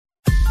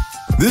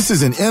This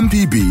is an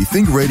MPB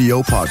Think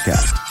Radio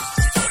podcast.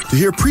 To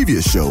hear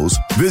previous shows,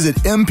 visit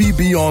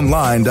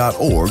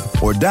mpbonline.org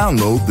or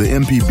download the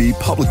MPB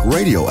Public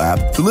Radio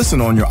app to listen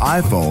on your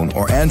iPhone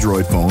or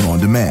Android phone on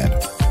demand.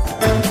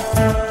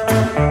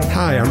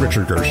 Hi, I'm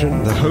Richard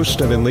Gershon, the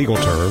host of In Legal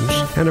Terms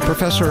and a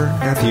professor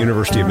at the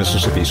University of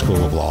Mississippi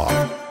School of Law.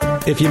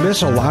 If you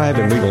miss a live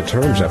In Legal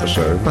Terms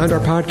episode, find our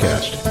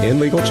podcast,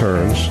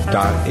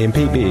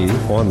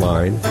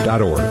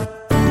 inlegalterms.mpbonline.org.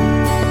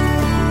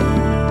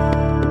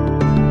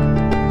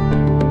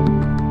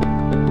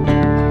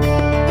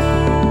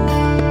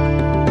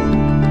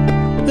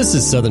 This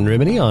is Southern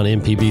Remedy on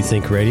MPB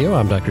Think Radio.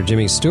 I'm Dr.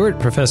 Jimmy Stewart,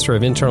 professor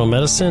of internal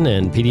medicine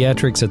and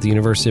pediatrics at the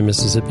University of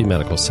Mississippi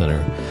Medical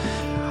Center.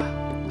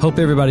 Hope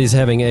everybody's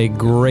having a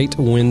great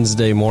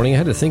Wednesday morning. I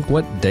had to think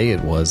what day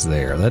it was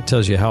there. That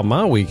tells you how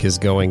my week is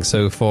going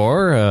so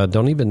far.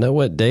 Don't even know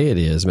what day it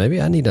is.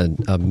 Maybe I need a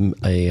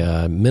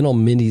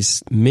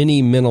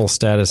mini mental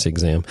status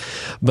exam.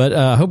 But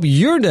I hope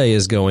your day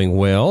is going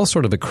well.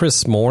 Sort of a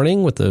crisp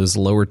morning with those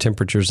lower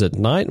temperatures at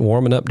night and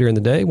warming up during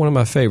the day. One of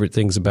my favorite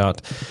things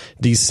about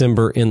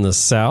December in the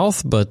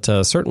South, but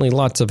certainly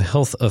lots of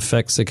health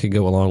effects that could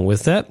go along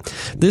with that.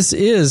 This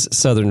is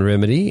Southern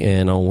Remedy,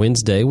 and on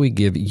Wednesday we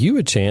give you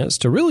a chance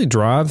to really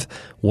drive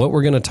what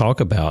we're going to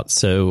talk about.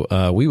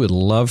 So we would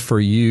love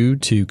for you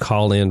to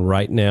call in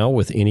right now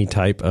with any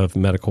type of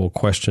medical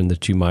question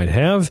that you might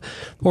have,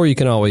 or you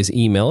can always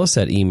email us.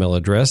 That email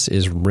address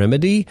is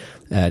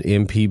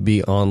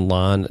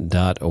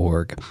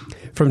remedy@mpbonline.org.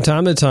 From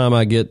time to time,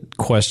 I get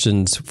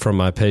questions from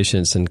my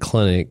patients in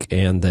clinic,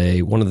 and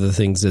one of the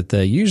things that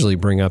they usually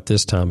bring up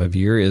this time of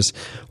year is,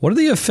 what are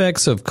the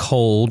effects of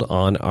cold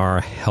on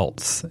our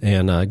health?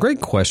 And a great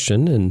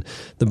question, and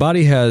the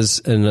body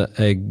has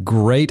a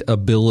great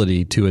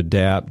ability to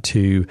adapt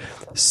to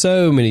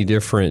so many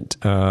different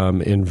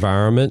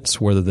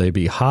environments, whether they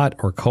be hot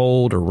or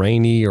cold or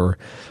rainy or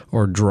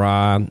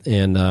dry,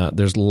 and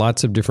there's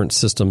lots of different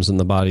systems in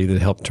the body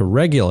that help to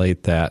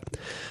regulate that.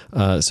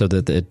 So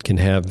that it can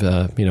have,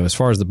 as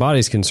far as the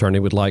body's concerned,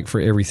 it would like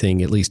for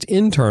everything, at least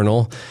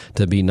internal,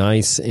 to be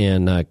nice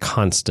and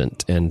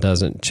constant and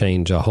doesn't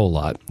change a whole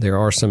lot. There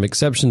are some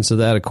exceptions to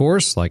that, of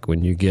course, like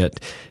when you get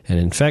an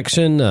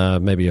infection,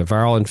 maybe a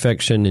viral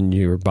infection, and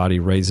your body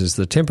raises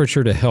the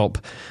temperature to help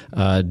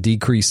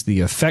decrease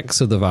the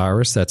effects of the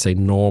virus. That's a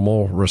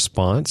normal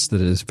response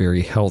that is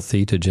very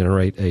healthy to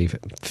generate a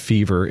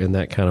fever in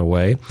that kind of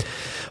way.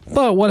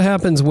 But what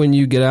happens when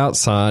you get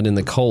outside in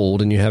the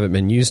cold and you haven't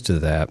been used to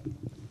that?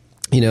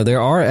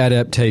 There are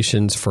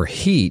adaptations for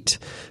heat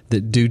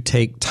that do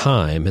take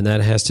time, and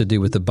that has to do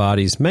with the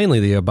body's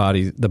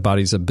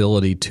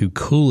ability to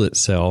cool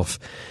itself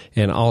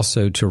and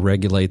also to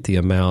regulate the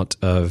amount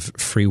of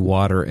free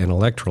water and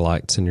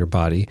electrolytes in your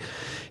body.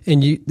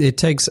 And it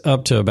takes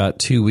up to about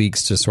 2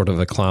 weeks to sort of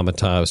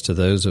acclimatize to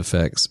those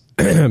effects.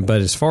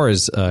 But as far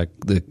as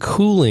the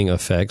cooling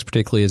effects,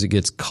 particularly as it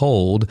gets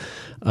cold,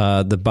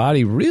 the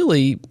body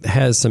really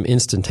has some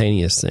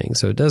instantaneous things.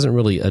 So it doesn't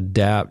really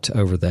adapt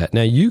over that.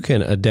 Now, you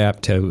can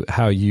adapt to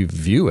how you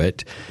view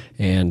it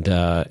and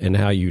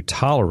how you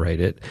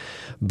tolerate it.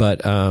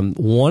 But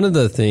one of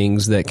the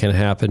things that can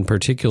happen,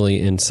 particularly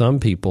in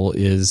some people,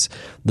 is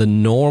the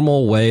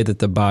normal way that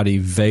the body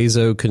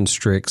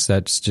vasoconstricts.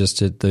 That's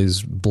just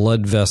those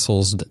blood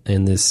vessels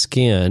in the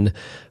skin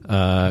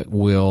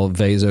will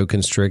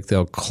vasoconstrict.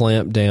 They'll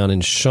clamp down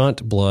and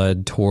shunt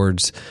blood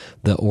towards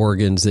the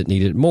organs that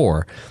need it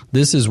more.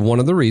 This is one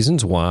of the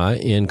reasons why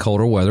in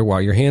colder weather, why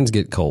your hands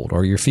get cold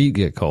or your feet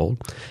get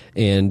cold.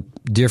 And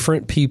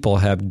different people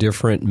have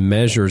different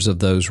measures of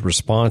those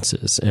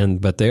responses.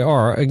 But they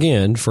are,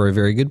 again, for a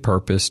very good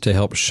purpose to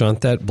help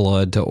shunt that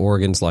blood to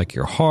organs like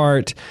your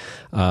heart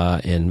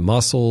and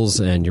muscles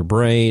and your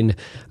brain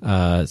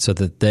so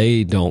that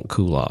they don't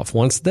cool off.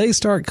 Once they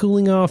start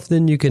cooling off,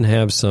 then you can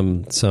have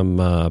some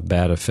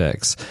bad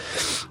effects.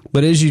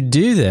 But as you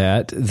do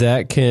that,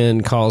 that can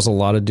cause a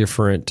lot of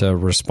different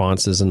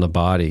responses in the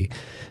body.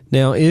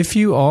 Now, if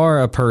you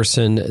are a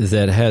person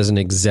that has an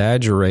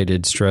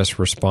exaggerated stress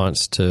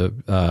response to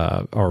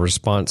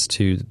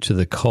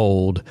the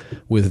cold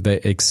with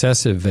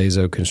excessive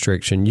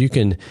vasoconstriction, you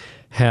can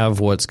have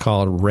what's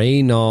called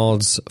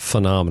Raynaud's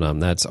phenomenon.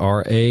 That's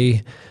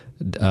RAYNAUD,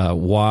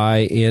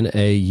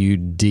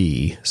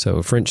 so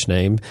a French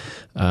name.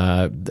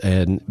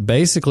 And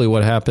basically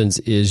what happens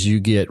is you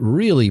get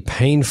really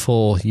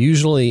painful,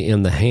 usually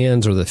in the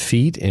hands or the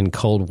feet in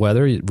cold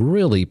weather,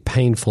 really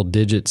painful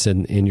digits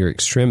in your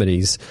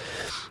extremities.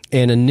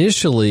 And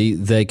initially,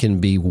 they can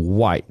be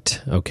white,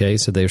 okay?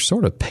 So they're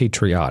sort of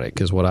patriotic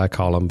is what I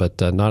call them,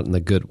 but not in the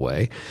good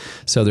way.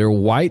 So they're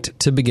white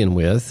to begin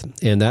with,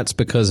 and that's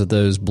because of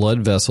those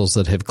blood vessels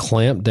that have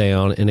clamped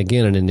down, and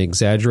again, in an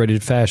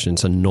exaggerated fashion.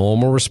 It's a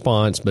normal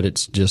response, but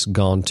it's just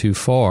gone too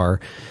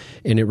far,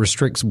 and it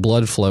restricts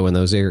blood flow in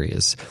those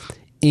areas.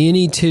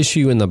 Any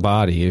tissue in the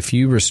body, if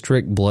you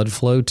restrict blood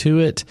flow to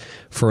it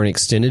for an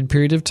extended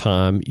period of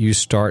time, you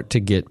start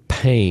to get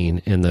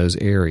pain in those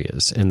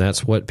areas. And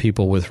that's what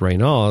people with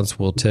Raynaud's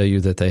will tell you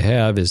that they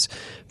have is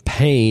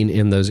pain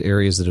in those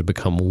areas that have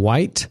become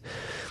white.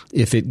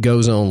 If it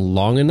goes on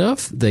long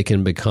enough, they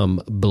can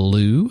become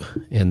blue,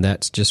 and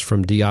that's just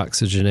from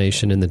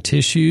deoxygenation in the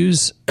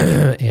tissues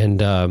and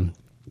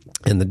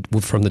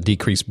from the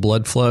decreased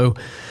blood flow.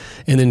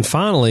 And then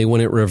finally, when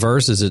it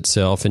reverses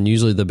itself, and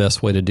usually the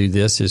best way to do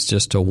this is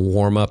just to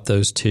warm up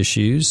those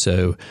tissues.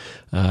 So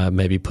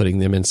maybe putting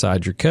them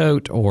inside your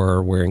coat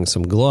or wearing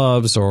some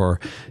gloves or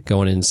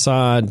going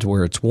inside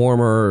where it's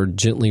warmer, or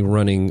gently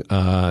running,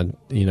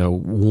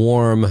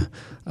 warm,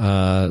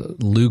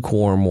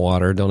 lukewarm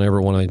water. Don't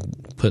ever want to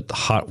put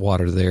hot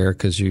water there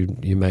because you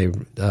may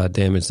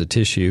damage the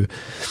tissue.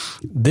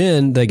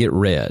 Then they get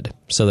red.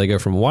 So they go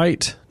from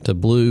white to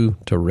blue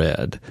to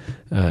red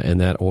in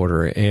that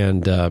order.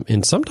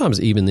 And sometimes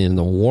even in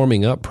the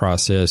warming up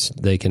process,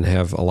 they can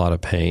have a lot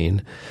of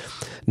pain.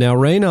 Now,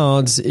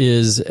 Raynaud's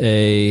is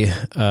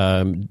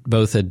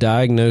both a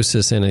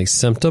diagnosis and a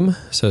symptom.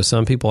 So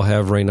some people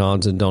have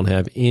Raynaud's and don't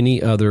have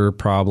any other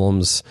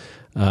problems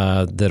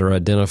that are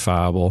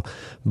identifiable,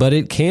 but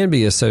it can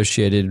be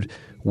associated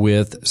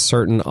with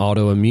certain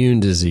autoimmune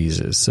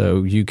diseases.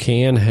 So you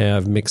can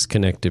have mixed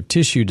connective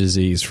tissue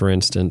disease, for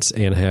instance,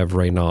 and have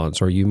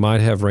Raynaud's, or you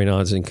might have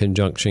Raynaud's in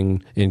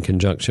conjunction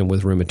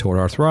with rheumatoid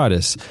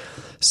arthritis.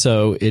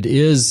 So it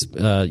is,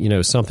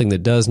 something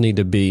that does need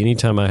to be.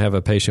 Anytime I have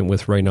a patient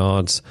with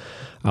Raynaud's,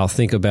 I'll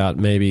think about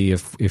maybe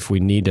if we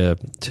need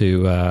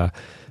to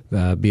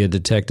be a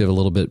detective a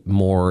little bit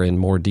more in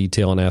more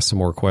detail and ask some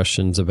more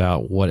questions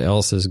about what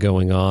else is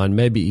going on.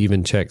 Maybe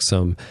even check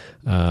some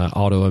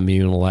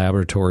autoimmune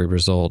laboratory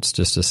results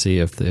just to see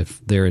if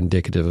they're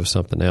indicative of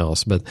something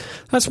else. But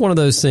that's one of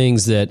those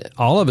things that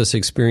all of us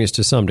experience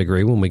to some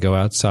degree when we go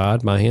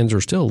outside. My hands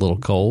are still a little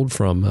cold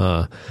from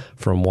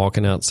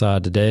walking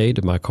outside today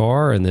to my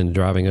car and then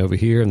driving over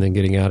here and then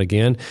getting out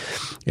again.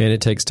 And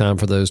it takes time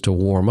for those to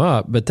warm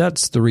up. But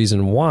that's the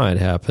reason why it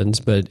happens.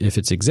 But if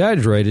it's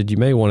exaggerated, you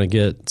may want to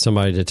get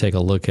somebody to take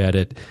a look at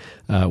it.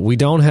 We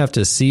don't have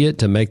to see it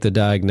to make the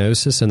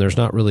diagnosis, and there's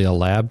not really a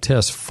lab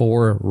test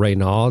for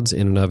Raynaud's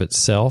in and of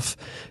itself.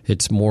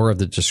 It's more of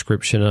the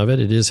description of it.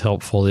 It is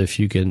helpful if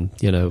you can,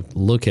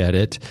 look at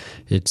it.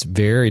 It's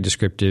very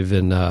descriptive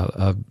and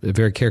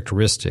very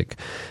characteristic.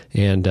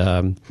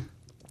 And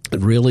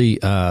really,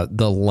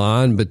 the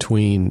line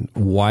between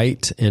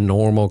white and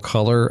normal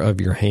color of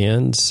your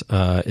hands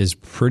is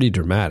pretty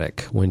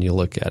dramatic when you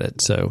look at it.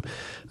 So,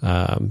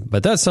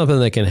 but that's something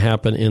that can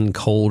happen in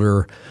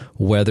colder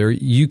weather.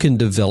 You can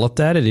develop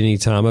that at any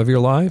time of your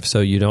life,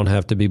 so you don't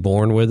have to be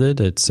born with it.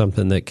 It's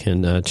something that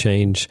can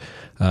change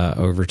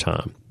over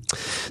time.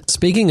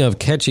 Speaking of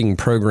catching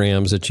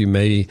programs that you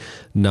may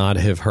not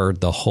have heard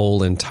the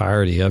whole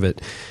entirety of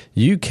it,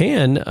 you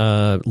can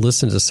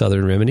listen to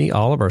Southern Remedy.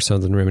 All of our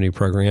Southern Remedy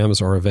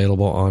programs are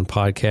available on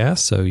podcasts,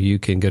 so you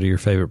can go to your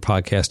favorite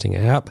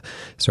podcasting app,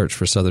 search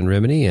for Southern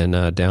Remedy, and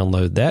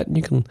download that. And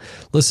you can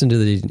listen to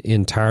the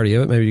entirety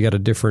of it. Maybe you got a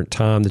different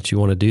time that you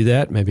want to do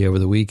that. Maybe over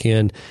the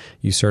weekend.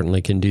 You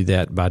certainly can do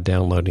that by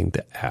downloading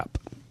the app.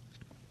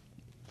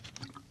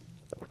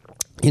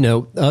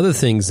 Other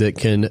things that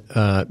can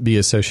be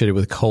associated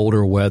with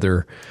colder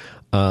weather,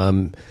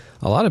 a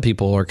lot of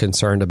people are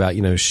concerned about,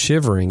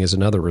 shivering is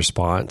another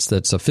response.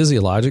 That's a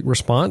physiologic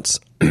response.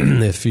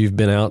 If you've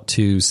been out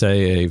to,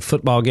 say, a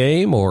football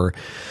game, or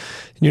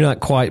you're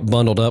not quite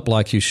bundled up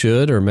like you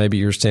should, or maybe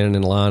you're standing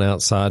in line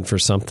outside for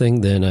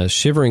something, then a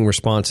shivering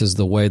response is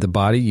the way the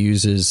body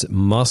uses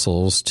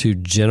muscles to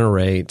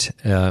generate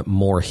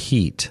more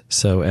heat.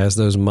 So as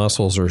those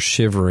muscles are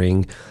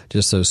shivering,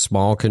 just those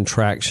small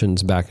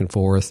contractions back and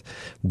forth,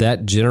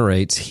 that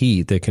generates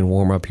heat that can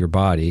warm up your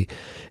body.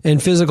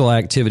 And physical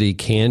activity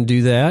can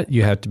do that.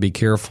 You have to be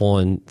careful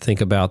and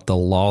think about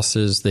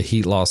the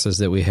heat losses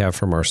that we have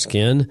from our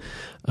skin.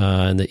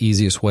 And the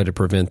easiest way to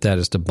prevent that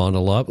is to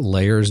bundle up.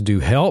 Layers do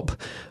help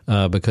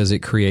because it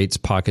creates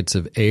pockets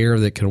of air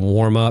that can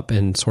warm up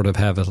and sort of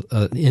have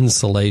an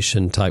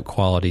insulation type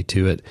quality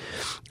to it.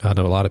 I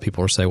know a lot of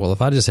people are saying, well,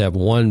 if I just have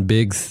one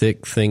big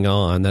thick thing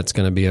on, that's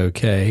going to be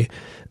okay.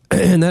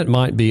 And that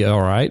might be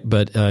all right,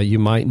 but you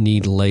might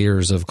need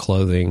layers of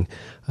clothing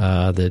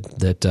and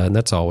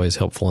that's always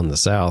helpful in the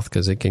South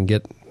because it can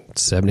get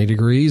 70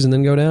 degrees and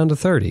then go down to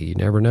 30. You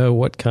never know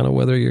what kind of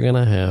weather you're going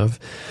to have.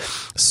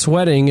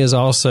 Sweating is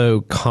also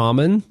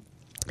common,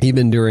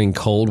 even during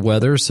cold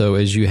weather. So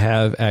as you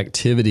have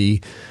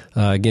activity,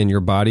 again,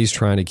 your body's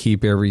trying to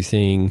keep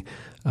everything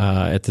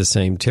at the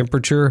same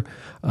temperature.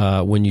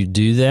 When you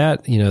do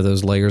that,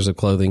 those layers of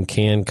clothing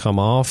can come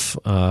off.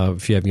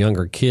 If you have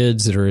younger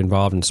kids that are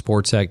involved in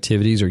sports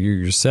activities, or you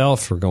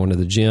yourself are going to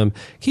the gym,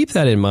 keep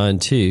that in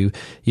mind too.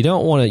 You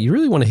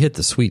really want to hit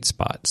the sweet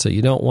spot. So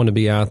you don't want to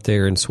be out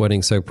there and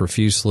sweating so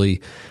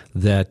profusely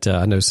that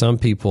I know some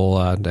people,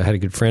 I had a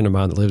good friend of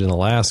mine that lived in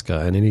Alaska,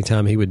 and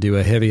anytime he would do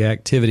a heavy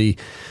activity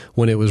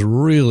when it was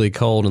really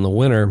cold in the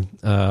winter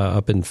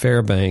up in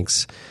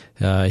Fairbanks,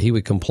 he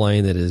would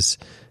complain that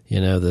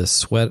the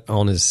sweat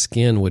on his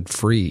skin would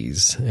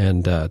freeze.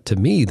 And to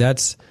me,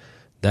 that's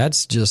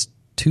just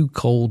too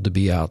cold to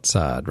be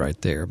outside right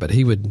there. But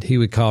he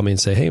would call me and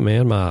say, hey,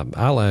 man, my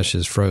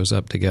eyelashes froze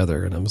up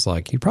together. And I was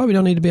like, you probably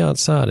don't need to be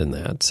outside in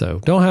that. So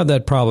don't have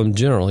that problem,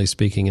 generally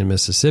speaking, in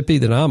Mississippi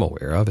that I'm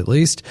aware of, at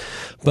least.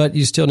 But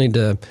you still need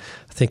to,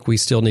 I think we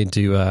still need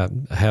to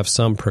have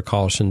some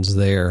precautions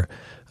there,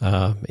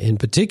 in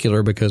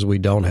particular because we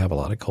don't have a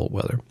lot of cold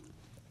weather.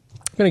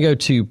 I'm going to go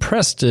to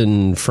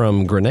Preston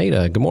from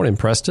Grenada. Good morning,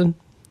 Preston.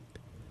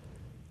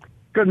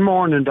 Good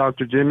morning,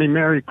 Dr. Jimmy.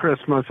 Merry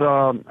Christmas.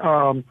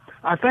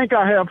 I think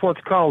I have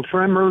what's called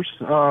tremors,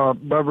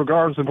 but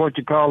regardless of what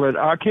you call it,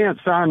 I can't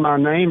sign my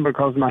name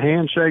because my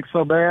hand shakes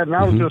so bad, and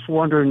I was just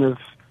wondering if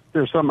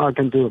there's something I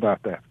can do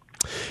about that.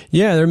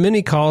 Yeah, there are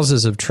many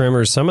causes of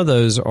tremors. Some of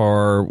those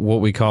are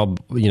what we call,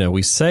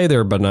 we say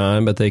they're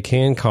benign, but they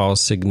can cause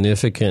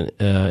significant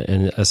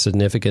and a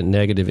significant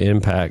negative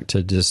impact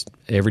to just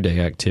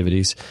everyday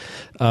activities.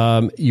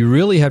 You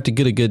really have to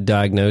get a good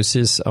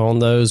diagnosis on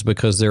those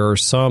because there are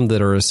some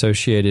that are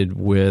associated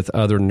with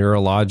other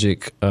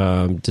neurologic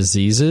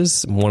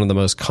diseases. One of the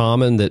most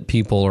common that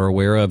people are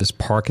aware of is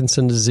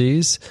Parkinson's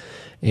disease.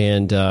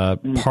 And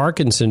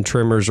Parkinson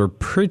tremors are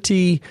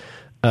pretty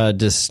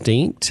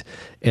distinct,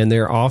 and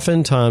they're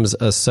oftentimes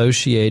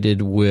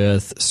associated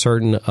with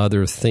certain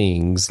other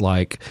things,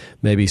 like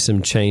maybe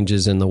some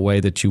changes in the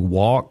way that you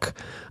walk.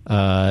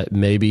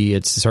 Maybe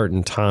it's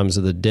certain times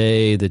of the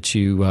day that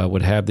you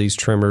would have these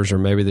tremors, or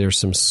maybe there's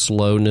some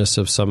slowness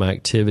of some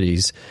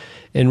activities.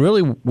 And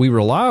really, we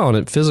rely on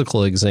a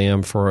physical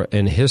exam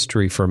and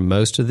history for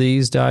most of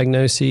these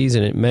diagnoses,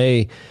 and it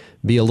may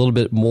be a little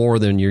bit more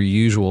than your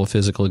usual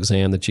physical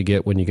exam that you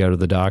get when you go to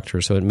the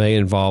doctor. So it may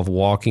involve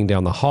walking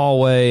down the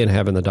hallway and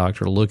having the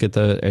doctor look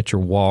at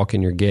your walk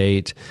and your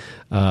gait.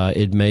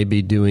 It may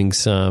be doing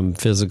some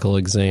physical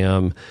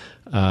exam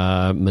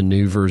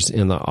maneuvers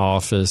in the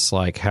office,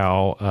 like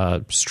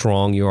how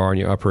strong you are in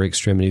your upper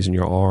extremities and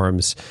your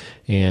arms,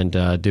 and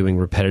doing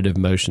repetitive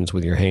motions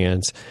with your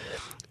hands.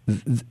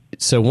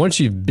 So once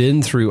you've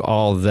been through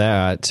all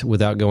that,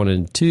 without going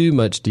into too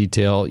much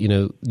detail,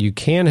 you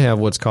can have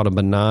what's called a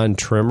benign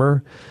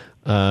tremor,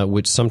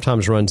 which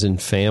sometimes runs in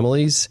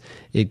families.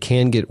 It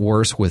can get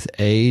worse with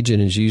age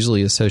and is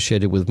usually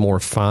associated with more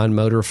fine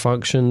motor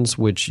functions,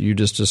 which you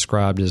just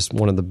described as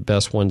one of the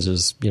best ones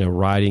is,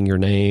 writing your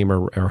name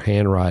or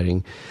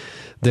handwriting.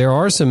 There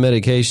are some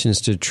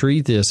medications to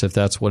treat this if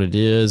that's what it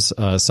is.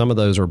 Some of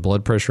those are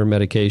blood pressure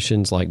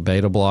medications like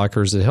beta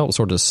blockers that help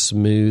sort of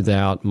smooth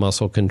out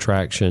muscle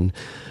contraction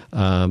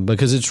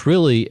because it's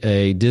really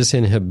a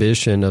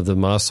disinhibition of the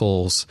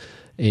muscles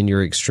in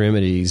your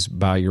extremities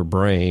by your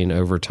brain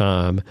over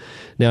time.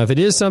 Now, if it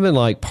is something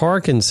like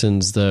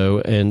Parkinson's,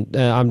 though, and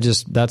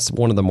that's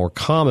one of the more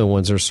common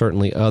ones, there's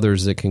certainly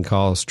others that can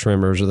cause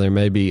tremors, or there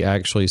may be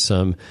actually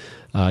some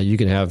you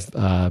can have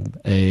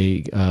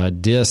a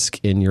disc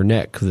in your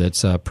neck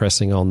that's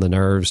pressing on the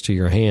nerves to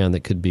your hand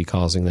that could be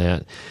causing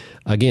that.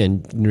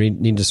 Again, you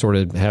need to sort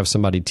of have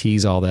somebody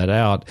tease all that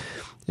out.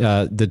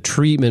 The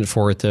treatment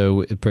for it,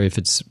 though, if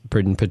it's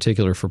in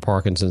particular for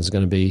Parkinson's, is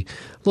going to be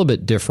a little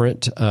bit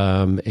different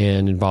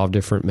and involve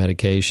different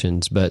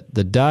medications. But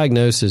the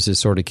diagnosis is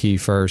sort of key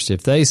first.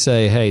 If they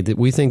say, hey,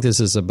 we think this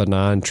is a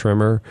benign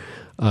tremor,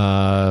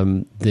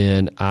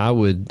 then I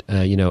would,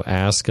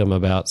 ask them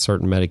about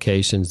certain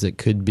medications that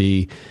could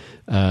be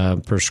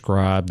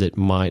prescribed that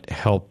might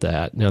help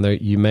that. Now,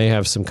 you may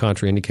have some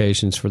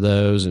contraindications for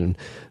those and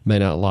may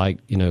not like,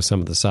 some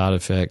of the side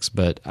effects,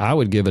 but I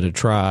would give it a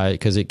try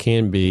because it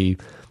can be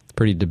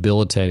pretty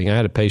debilitating. I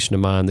had a patient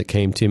of mine that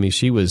came to me.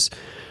 She was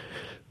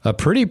a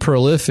pretty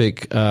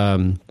prolific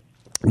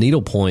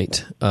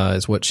needlepoint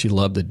is what she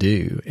loved to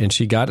do, and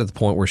she got to the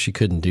point where she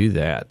couldn't do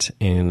that,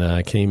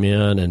 and came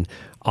in and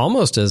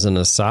almost as an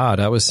aside,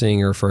 I was seeing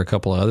her for a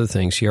couple of other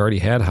things. She already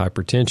had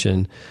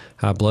hypertension,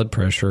 high blood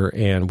pressure,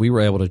 and we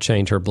were able to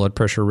change her blood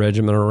pressure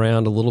regimen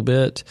around a little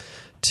bit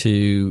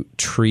to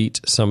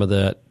treat some of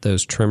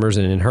those tremors.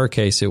 And in her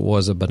case, it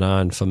was a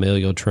benign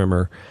familial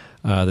tremor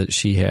that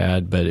she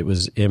had, but it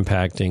was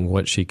impacting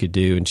what she could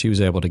do, and she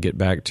was able to get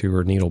back to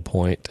her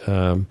needlepoint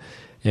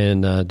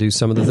and do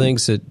some of the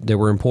things that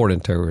were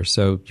important to her.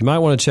 So you might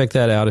want to check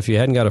that out. If you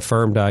hadn't got a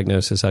firm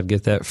diagnosis, I'd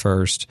get that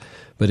first.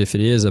 But if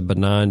it is a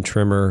benign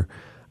tremor,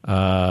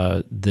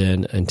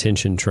 then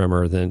intention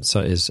tremor, then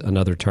is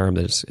another term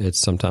that it's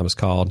sometimes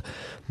called,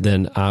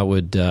 then I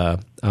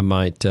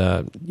might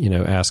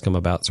ask them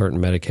about certain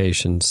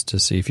medications to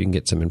see if you can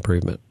get some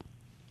improvement.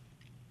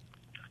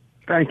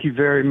 Thank you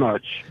very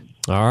much.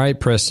 All right,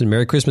 Preston,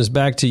 Merry Christmas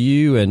back to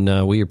you,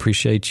 and we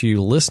appreciate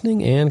you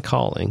listening and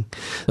calling.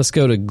 Let's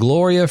go to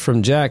Gloria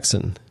from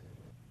Jackson.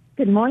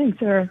 Good morning,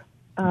 sir.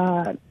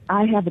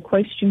 I have a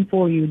question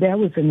for you. There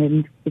was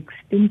an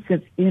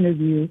extensive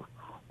interview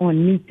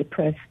on Meet the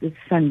Press this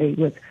Sunday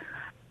with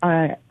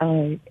an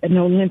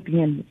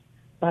Olympian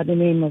by the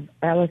name of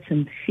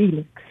Allison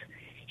Felix.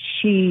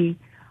 She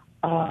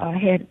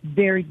had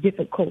very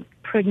difficult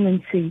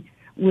pregnancy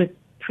with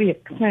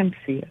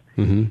preeclampsia.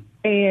 Mm-hmm.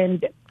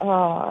 And,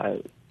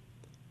 our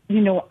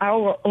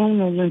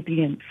own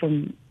Olympian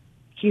from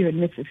here in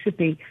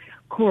Mississippi,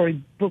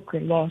 Cory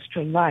Booker, lost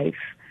her life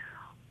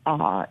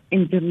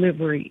in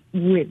delivery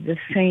with the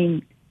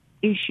same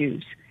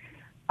issues.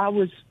 I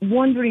was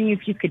wondering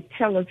if you could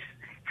tell us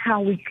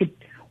how we could,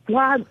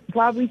 why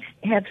we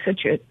have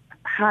such a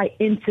high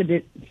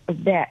incidence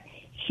of that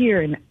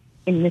here in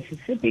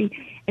Mississippi,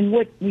 and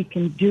what we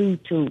can do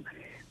to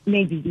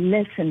maybe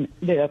lessen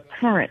the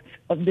occurrence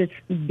of this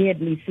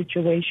deadly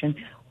situation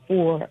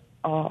for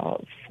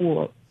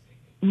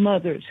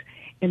mothers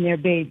and their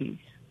babies.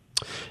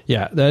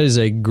 Yeah, that is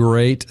a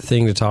great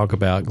thing to talk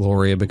about,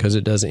 Gloria, because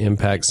it does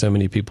impact so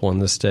many people in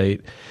the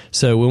state.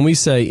 So when we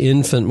say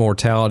infant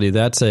mortality,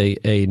 that's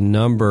a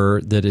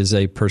number that is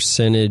a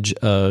percentage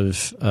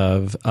of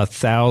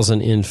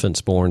 1,000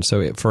 infants born.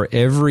 So for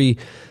every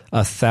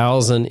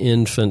 1,000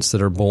 infants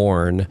that are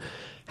born,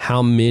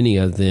 how many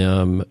of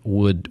them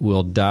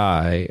will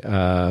die?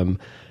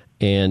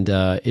 And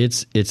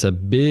it's a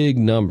big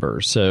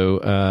number.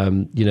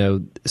 So,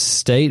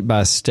 state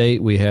by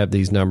state, we have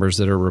these numbers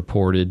that are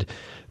reported.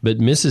 But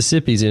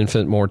Mississippi's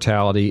infant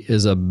mortality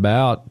is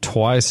about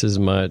twice as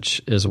much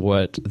as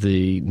what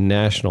the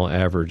national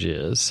average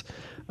is.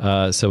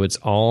 So it's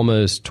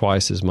almost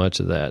twice as much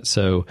of that.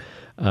 So,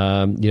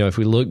 if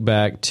we look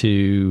back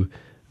to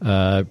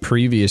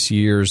previous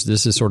years,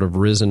 this has sort of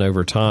risen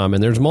over time.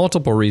 And there's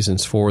multiple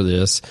reasons for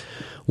this.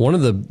 One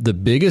of the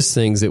biggest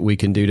things that we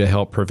can do to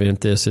help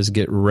prevent this is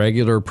get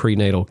regular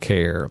prenatal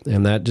care.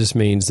 And that just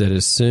means that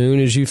as soon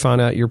as you find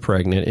out you're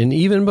pregnant, and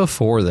even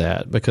before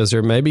that, because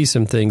there may be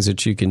some things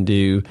that you can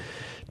do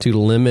to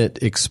limit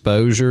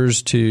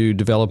exposures to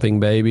developing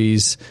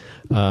babies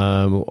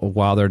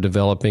while they're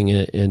developing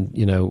it, and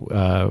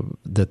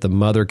that the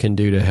mother can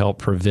do to help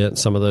prevent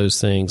some of those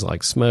things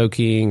like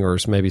smoking, or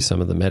maybe some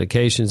of the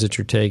medications that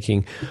you're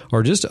taking,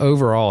 or just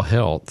overall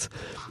health.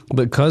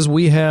 Because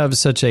we have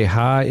such a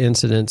high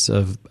incidence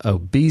of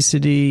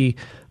obesity,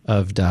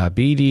 of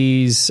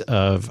diabetes,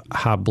 of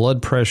high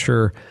blood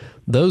pressure,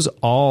 those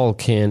all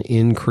can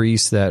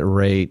increase that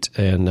rate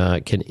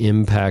and can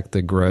impact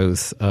the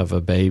growth of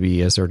a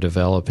baby as they're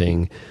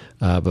developing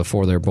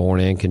before they're born,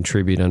 and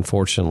contribute,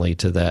 unfortunately,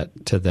 to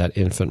that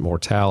infant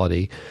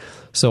mortality.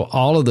 So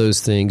all of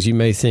those things, you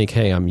may think,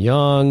 hey, I'm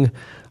young,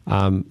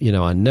 I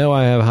know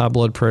I have high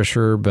blood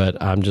pressure,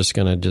 but I'm just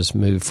going to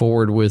move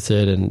forward with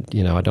it, and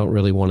I don't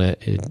really want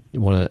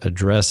to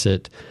address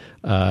it.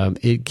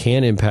 It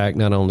can impact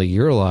not only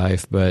your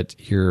life but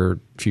your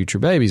future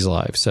baby's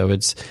life. So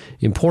it's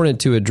important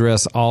to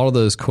address all of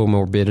those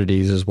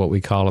comorbidities, is what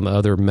we call them,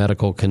 other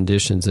medical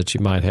conditions that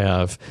you might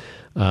have.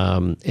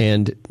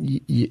 And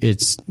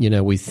it's,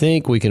 we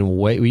think we can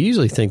wait. We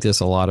usually think this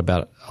a lot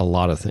about a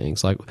lot of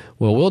things, like,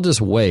 well, we'll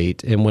just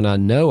wait, and when I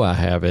know I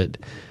have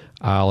it,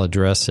 I'll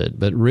address it.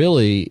 But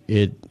really,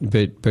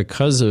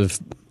 because of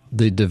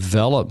the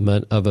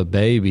development of a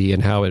baby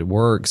and how it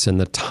works and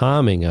the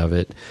timing of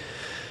it,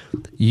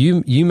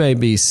 you may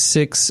be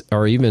 6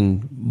 or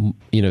even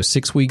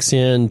 6 weeks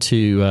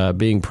into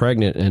being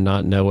pregnant and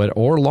not know it,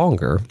 or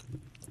longer.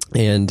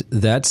 And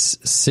that's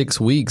 6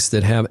 weeks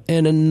that have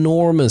an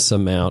enormous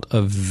amount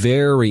of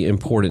very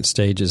important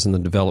stages in the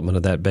development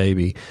of that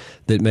baby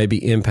that may be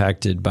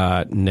impacted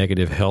by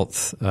negative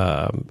health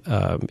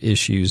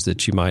issues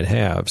that you might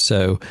have.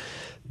 So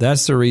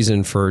that's the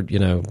reason for,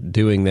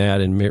 doing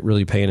that and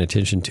really paying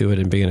attention to it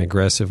and being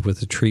aggressive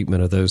with the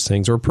treatment of those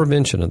things, or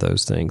prevention of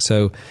those things.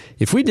 So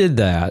if we did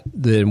that,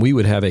 then we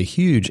would have a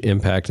huge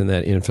impact in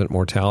that infant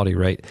mortality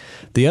rate.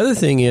 The other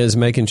thing is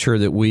making sure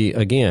that we,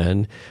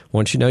 again,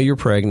 once you know you're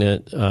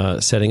pregnant,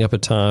 setting up a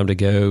time to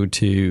go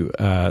to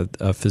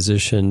a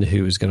physician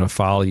who is going to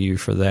follow you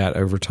for that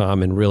over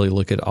time and really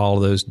look at all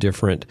of those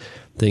different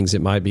things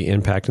that might be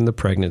impacting the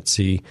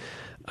pregnancy.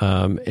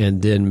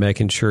 And then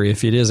making sure,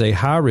 if it is a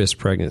high-risk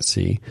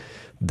pregnancy,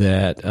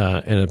 that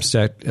an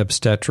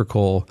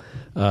obstetrical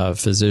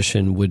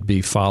physician would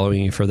be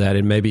following you for that,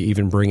 and maybe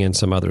even bring in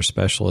some other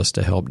specialists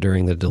to help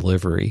during the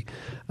delivery,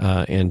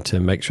 and to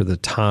make sure the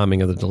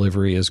timing of the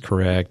delivery is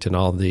correct, and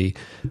all the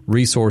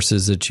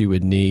resources that you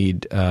would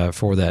need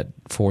for that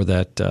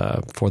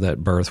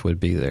birth would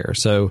be there.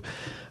 So.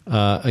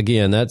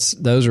 Again,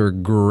 those are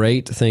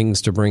great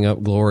things to bring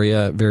up,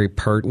 Gloria, very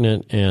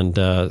pertinent, and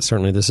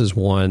certainly this is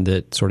one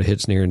that sort of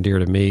hits near and dear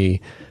to me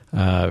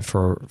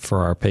for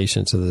our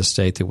patients of the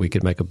state, that we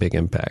could make a big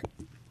impact.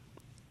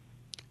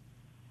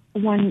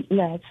 One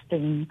last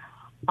thing.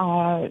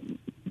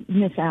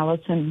 Miss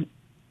Allison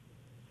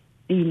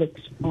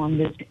Felix on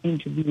this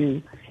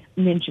interview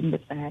mentioned the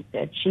fact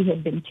that she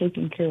had been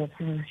taking care of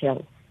her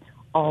health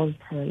all of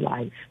her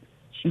life.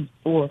 She's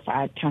 4 or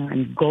 5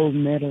 times gold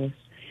medalist.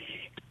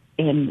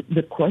 And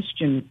the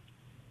question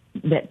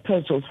that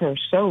puzzles her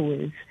so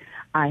is,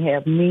 I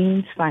have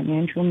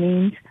financial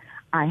means,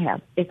 I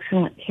have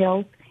excellent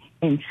health,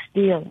 and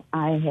still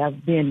I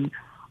have been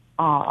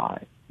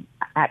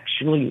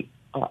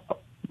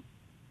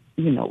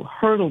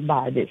hurdled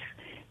by this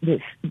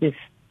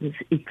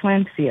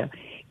eclampsia.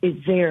 Is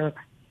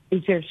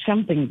there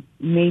something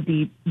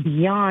maybe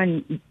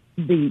beyond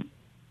the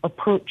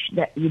approach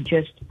that you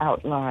just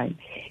outlined?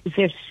 Is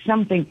there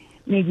something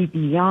maybe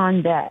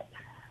beyond that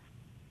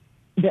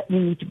we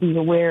need to be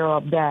aware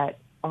of, that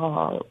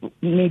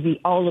maybe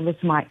all of us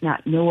might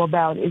not know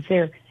about?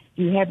 Do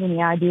you have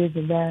any ideas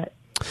of that?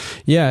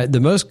 Yeah, the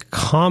most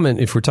common,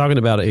 if we're talking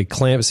about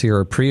eclampsia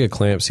or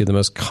preeclampsia, the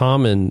most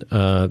common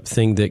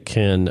thing that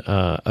can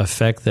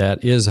affect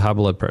that is high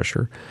blood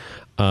pressure.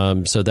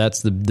 So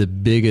that's the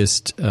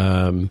biggest,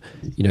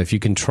 if you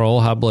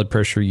control high blood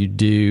pressure you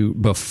do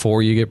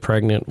before you get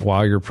pregnant,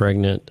 while you're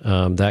pregnant,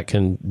 that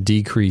can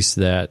decrease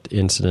that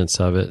incidence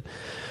of it.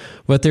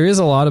 But there is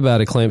a lot about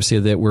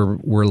eclampsia that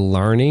we're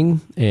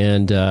learning,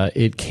 and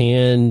it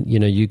can,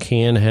 you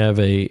can have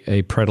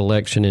a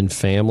predilection in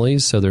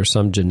families. So there's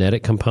some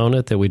genetic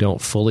component that we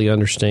don't fully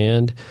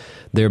understand.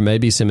 There may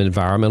be some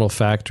environmental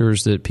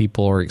factors that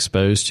people are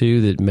exposed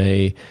to that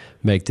may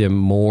make them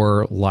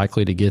more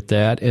likely to get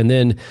that. And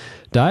then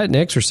diet and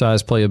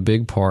exercise play a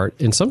big part.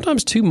 And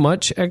sometimes too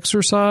much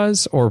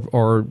exercise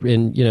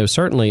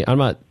certainly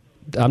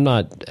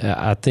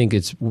I think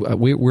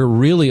we're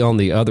really on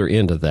the other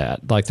end of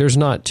that. Like, there's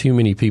not too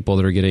many people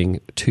that are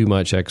getting too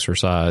much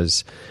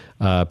exercise,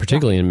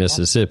 particularly in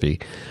Mississippi.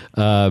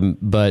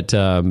 But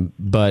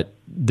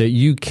that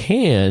you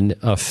can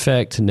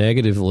affect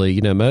negatively.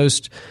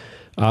 Most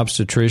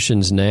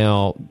obstetricians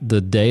now,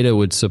 the data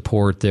would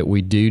support that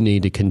we do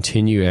need to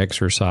continue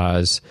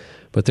exercise,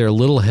 but they're a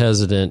little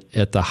hesitant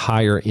at the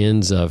higher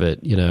ends of it.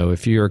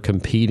 If you're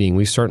competing,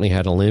 we've certainly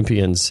had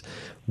Olympians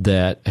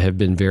that have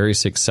been very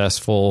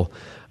successful,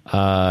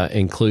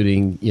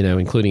 including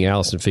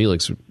Allison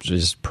Felix, which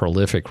is a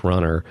prolific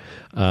runner,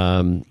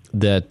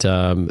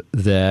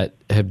 that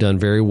have done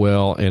very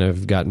well and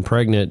have gotten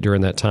pregnant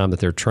during that time that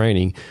they're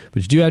training.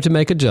 But you do have to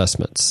make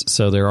adjustments.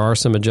 So there are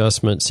some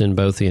adjustments in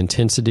both the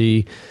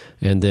intensity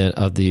and then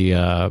of the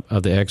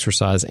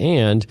exercise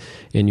and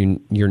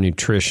in your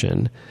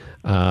nutrition.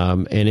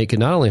 And it can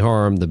not only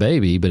harm the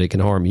baby, but it can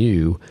harm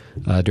you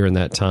during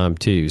that time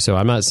too. So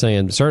I'm not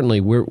saying, certainly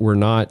we're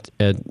not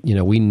at,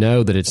 we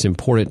know that it's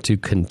important to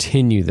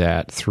continue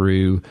that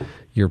through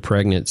your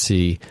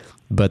pregnancy,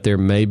 but there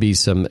may be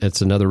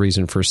it's another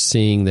reason for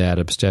seeing that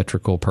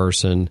obstetrical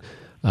person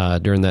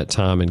during that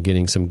time and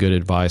getting some good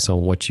advice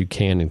on what you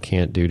can and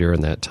can't do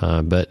during that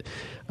time. But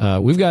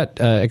we've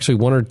got actually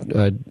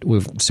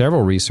with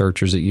several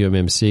researchers at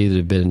UMMC that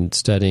have been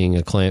studying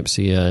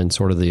eclampsia and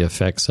sort of the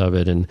effects of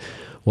it and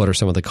what are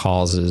some of the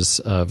causes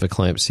of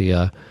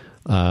eclampsia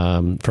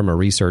from a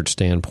research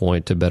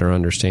standpoint to better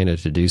understand it,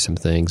 to do some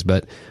things.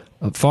 But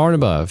far and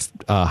above,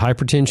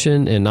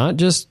 hypertension, and not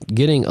just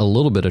getting a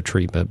little bit of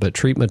treatment, but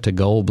treatment to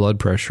goal blood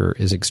pressure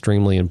is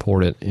extremely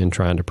important in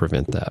trying to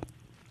prevent that.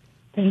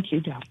 Thank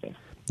you, Doctor.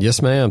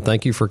 Yes, ma'am.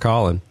 Thank you for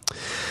calling.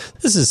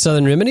 This is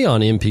Southern Remedy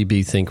on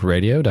MPB Think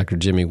Radio. Dr.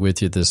 Jimmy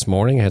with you this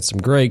morning. I had some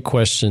great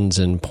questions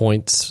and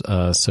points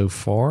so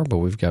far, but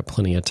we've got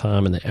plenty of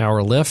time in the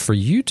hour left for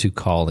you to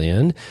call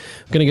in.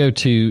 I'm going to go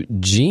to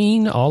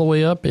Gene all the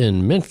way up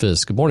in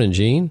Memphis. Good morning,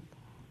 Gene.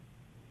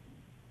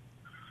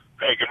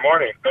 Hey, good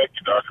morning. Thank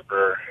you, Doctor,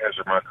 for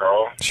answering my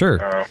call.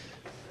 Sure.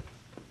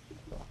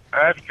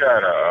 I've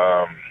got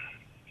a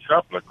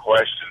couple of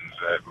questions,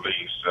 at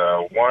least.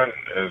 One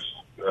is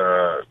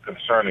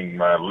concerning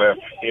my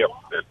left hip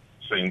that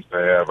seems to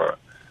have a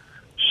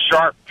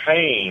sharp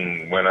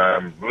pain when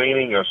I'm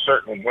leaning a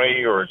certain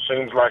way, or it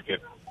seems like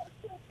it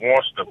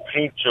wants to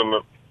pinch a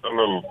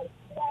little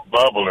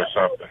bubble or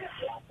something.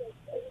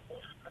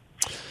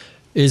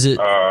 Is it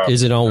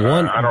on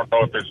one? I don't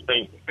know if it's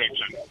pinching.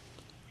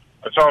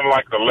 It's on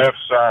like the left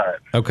side.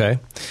 Okay.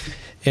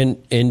 And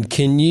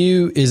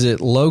is it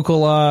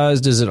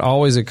localized? Does it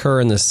always occur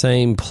in the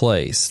same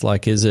place?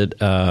 Like, is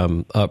it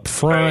up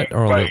front same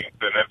or on place,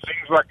 and it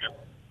seems like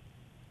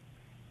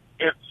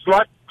it's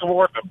like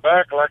toward the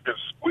back, like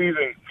it's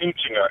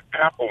pinching an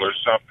apple or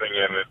something,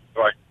 and it's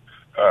like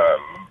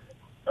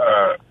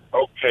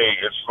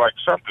it's like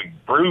something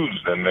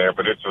bruised in there,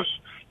 but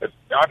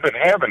I've been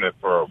having it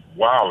for a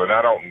while, and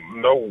I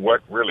don't know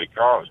what really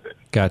caused it.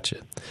 Gotcha.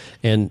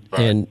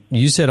 And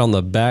you said on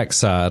the back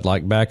side,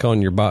 like back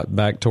on your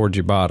back towards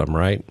your bottom,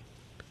 right?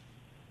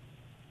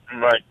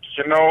 Like,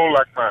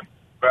 like my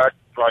back,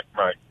 like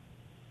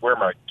where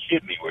my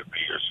kidney would be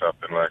or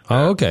something like that.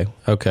 Oh,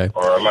 okay.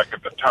 Or like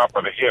at the top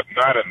of the hip,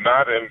 not in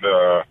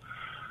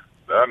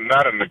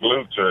the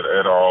glutes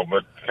at all,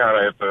 but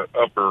kind of at the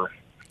upper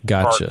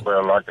Gotcha. part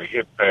where like a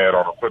hip pad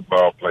on a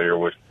football player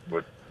would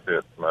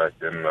fit, like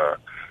in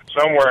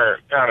somewhere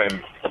kind of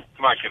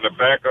like in the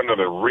back under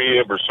the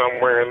rib or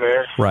somewhere in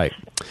there. Right.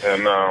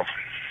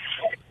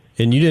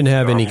 And you didn't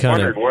have any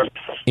kind of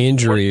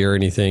injury or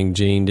anything,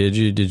 Gene, did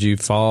you? Did you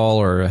fall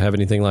or have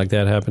anything like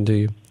that happen to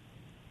you?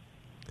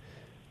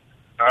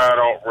 I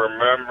don't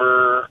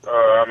remember.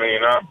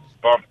 I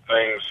bumped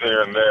things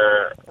here and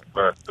there,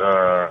 but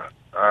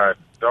I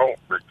don't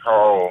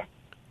recall.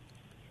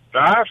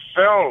 Now, I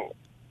fell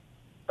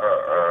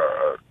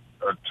a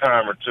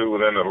time or two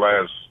within the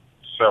last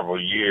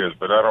several years,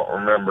 but I don't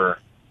remember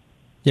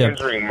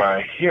injuring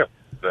my hip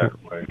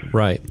that way.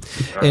 Right.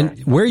 And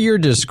where you're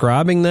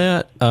describing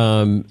that,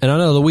 and I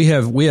know that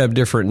we have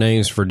different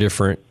names for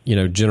different,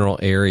 general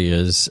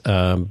areas,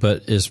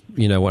 but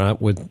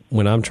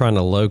when I'm trying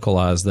to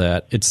localize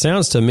that, it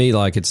sounds to me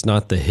like it's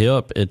not the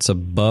hip, it's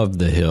above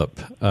the hip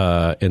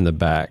in the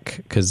back,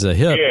 because the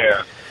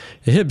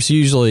hip's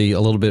usually a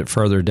little bit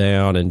further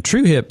down, and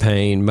true hip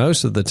pain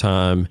most of the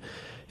time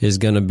is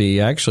going to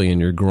be actually in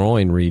your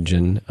groin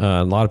region.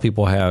 A lot of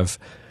people have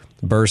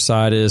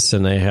bursitis,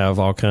 and they have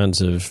all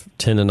kinds of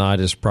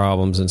tendonitis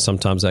problems, and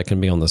sometimes that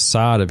can be on the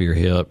side of your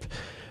hip.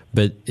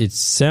 But it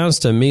sounds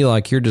to me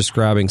like you're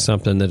describing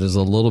something that is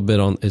a little bit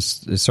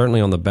it's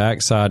certainly on the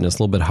back side, and it's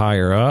a little bit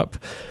higher up.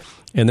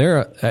 And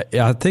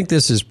I think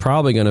this is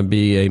probably going to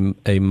be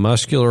a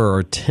muscular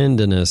or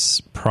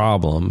tendinous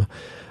problem.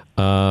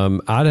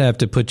 I'd have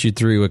to put you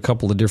through a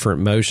couple of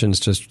different motions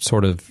to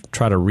sort of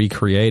try to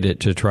recreate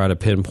it, to try to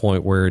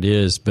pinpoint where it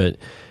is. But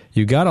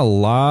you've got a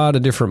lot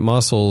of different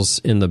muscles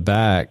in the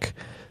back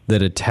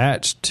that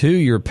attach to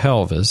your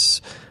pelvis,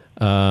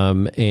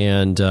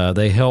 and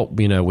they help,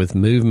 with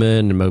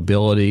movement and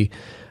mobility.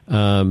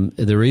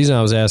 The reason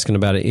I was asking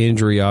about an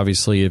injury,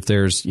 obviously, if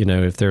there's a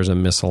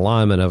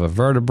misalignment of a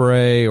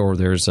vertebrae, or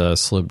there's a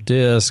slipped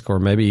disc, or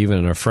maybe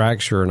even a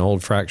fracture, an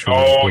old fracture.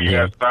 Oh,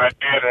 yes,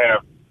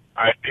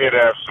 I did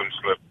have some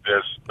slipped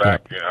discs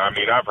back. Yeah. I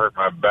mean, I've hurt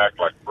my back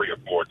like 3 or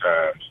 4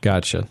 times.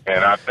 Gotcha.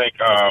 And I think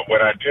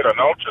when I did an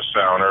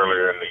ultrasound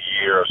earlier in the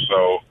year or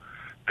so,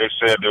 they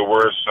said there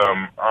were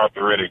some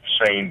arthritic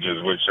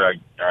changes, which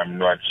I'm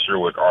not sure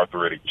what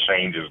arthritic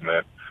changes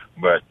meant,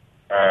 but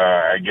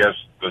I guess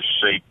the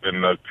shape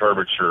and the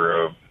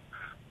curvature of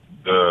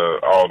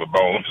all the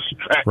bones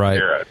back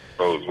there, I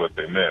suppose what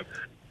they meant.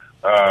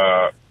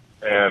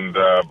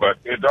 But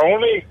it's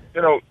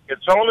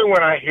only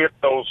when I hit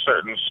those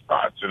certain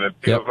spots, and it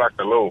feels like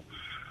a little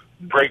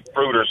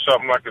grapefruit or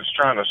something, like it's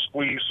trying to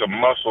squeeze some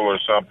muscle or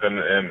something,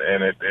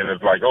 and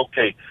it's like,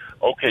 okay,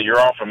 you're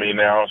off of me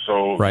now,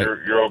 so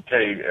you're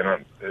okay,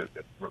 and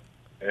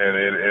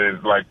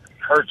it like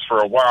hurts for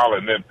a while,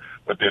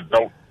 but then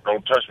don't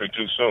touch me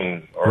too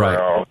soon, or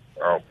I'll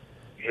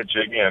hit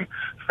you again.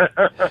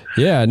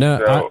 Yeah,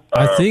 no, so,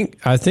 I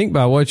think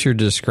by what you're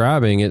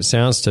describing, it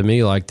sounds to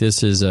me like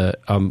this is a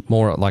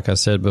more, like I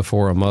said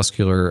before, a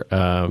muscular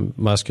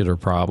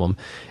problem.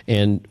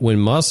 And when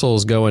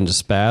muscles go into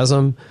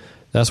spasm,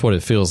 that's what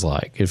it feels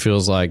like. It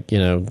feels like,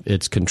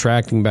 it's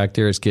contracting back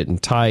there, it's getting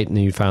tight,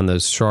 and you find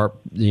those sharp,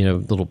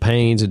 little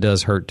pains. It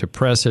does hurt to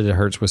press it. It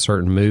hurts with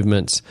certain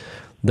movements.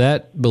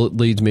 That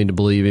leads me to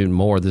believe even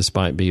more this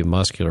might be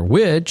muscular,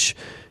 which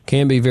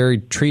can be very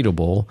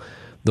treatable.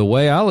 The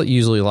way I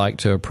usually like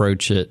to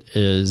approach it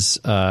is,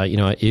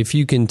 if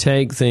you can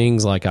take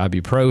things like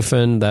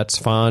ibuprofen, that's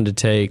fine to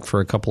take for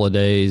a couple of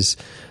days.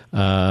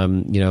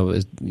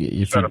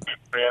 If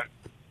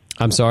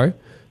I'm sorry?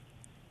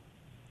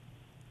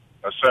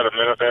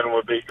 Acetaminophen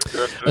would be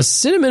good.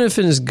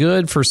 Acetaminophen is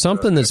good for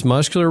something that's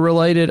muscular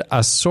related. I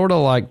sort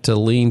of like to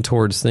lean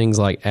towards things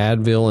like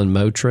Advil and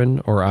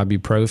Motrin or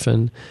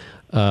ibuprofen.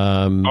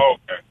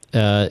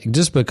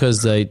 Just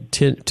because they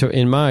tend to,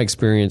 in my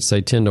experience, they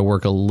tend to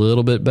work a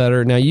little bit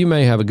better. Now, you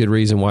may have a good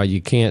reason why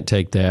you can't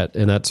take that,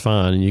 and that's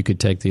fine. And you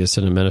could take the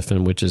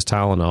acetaminophen, which is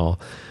Tylenol.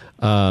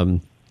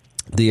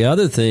 The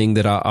other thing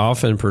that I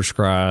often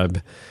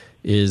prescribe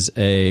is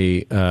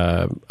a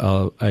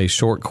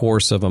short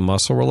course of a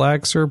muscle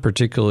relaxer,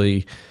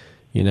 particularly,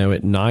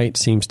 at night,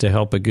 seems to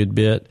help a good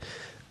bit.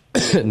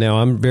 Now,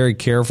 I'm very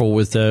careful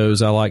with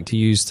those. I like to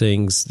use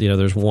things,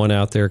 there's one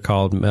out there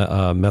called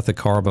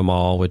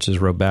methocarbamol, which is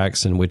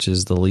Robaxin, which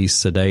is the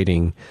least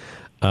sedating.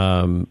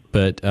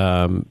 But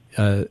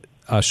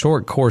a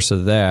short course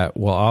of that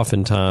will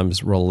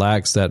oftentimes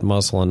relax that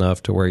muscle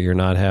enough to where you're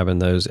not having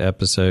those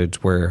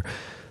episodes where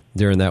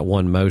during that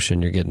one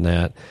motion you're getting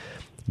that.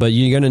 But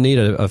you're going to need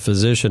a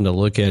physician to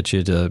look at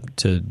you to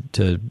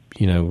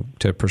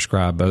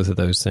prescribe both of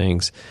those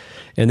things.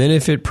 And then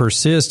if it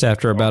persists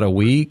after about a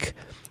week,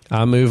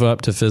 I move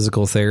up to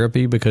physical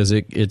therapy because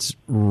it's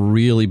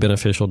really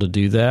beneficial to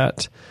do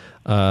that.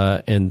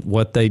 And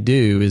what they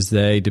do is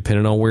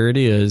depending on where it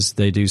is,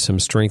 they do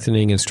some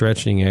strengthening and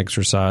stretching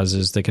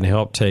exercises that can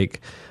help take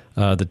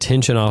the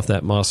tension off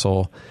that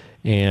muscle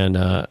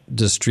and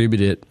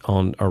distribute it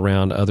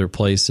around other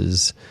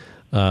places.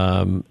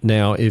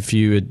 Now, if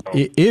you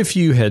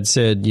had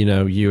said,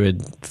 you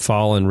had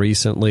fallen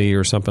recently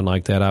or something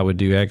like that, I would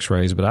do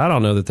x-rays, but I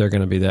don't know that they're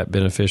going to be that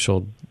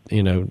beneficial,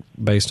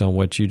 based on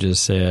what you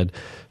just said.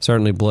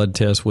 Certainly blood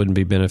tests wouldn't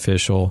be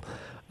beneficial.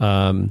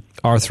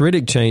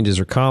 Arthritic changes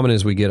are common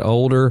as we get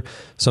older.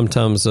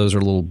 Sometimes those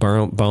are little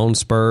bone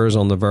spurs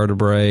on the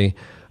vertebrae.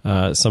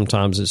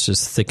 Sometimes it's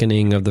just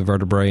thickening of the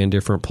vertebrae in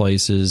different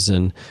places,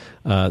 and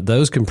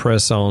those can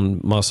press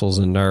on muscles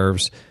and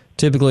nerves.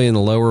 Typically in the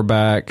lower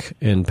back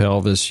and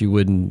pelvis, you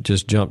wouldn't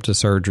just jump to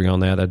surgery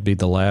on that. That'd be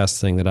the last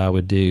thing that I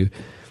would do.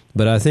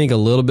 But I think a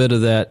little bit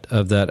of that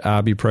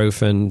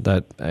ibuprofen,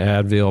 that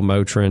Advil,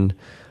 Motrin,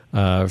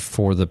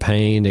 for the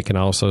pain, it can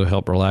also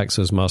help relax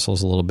those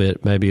muscles a little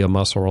bit. Maybe a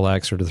muscle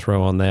relaxer to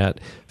throw on that.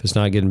 If it's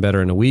not getting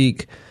better in a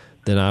week,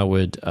 then I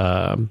would,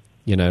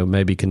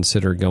 maybe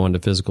consider going to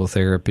physical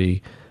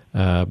therapy.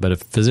 But a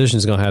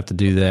physician's going to have to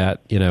do that,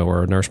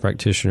 or a nurse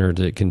practitioner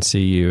that can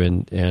see you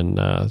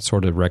and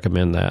sort of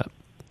recommend that.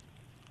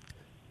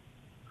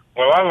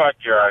 Well, I like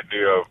your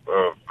idea of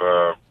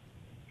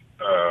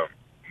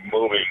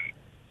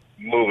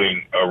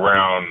moving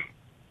around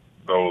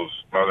those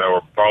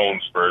or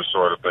bone spurs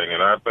sort of thing,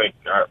 and I think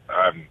I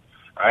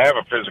have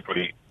a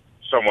physically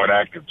somewhat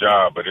active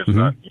job, but it's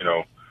not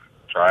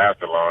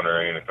triathlon or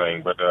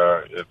anything, but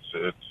it's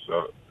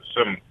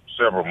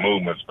several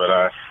movements. But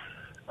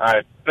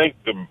I think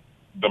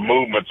the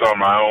movements on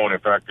my own,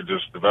 if I could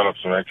just develop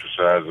some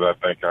exercises, I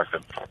think I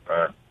could.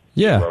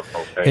 Yeah.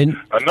 Okay. And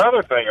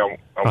another thing I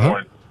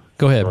want.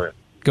 Go ahead.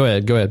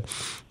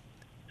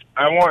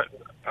 I want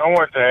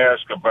to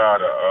ask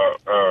about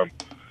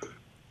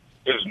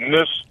is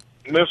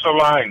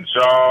misaligned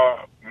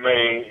jaw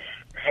may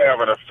have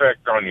an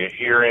effect on your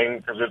hearing,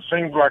 because it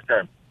seems like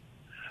I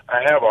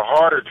have a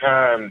harder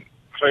time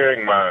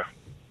clearing my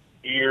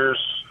ears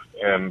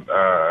and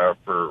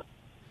for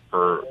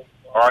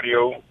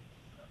audio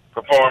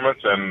performance,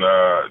 and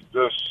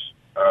it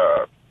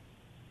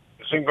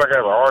seems like I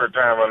have a harder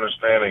time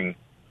understanding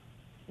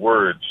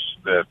words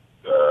that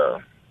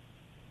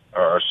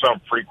are some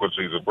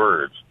frequencies of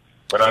words.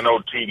 But I know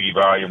TV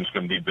volumes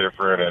can be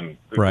different, and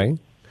right.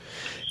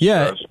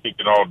 Yeah,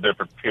 speaking all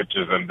different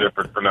pitches and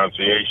different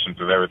pronunciations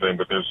and everything.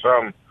 But there's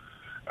some,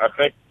 I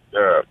think,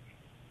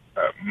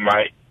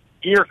 my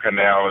ear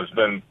canal has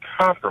been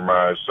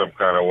compromised some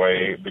kind of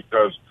way,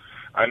 because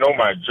I know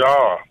my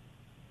jaw,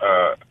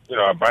 I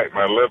bite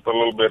my lip a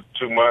little bit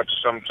too much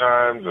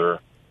sometimes, or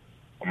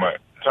my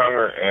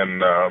tongue,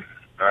 and I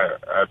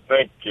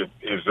think,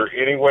 is there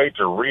any way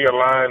to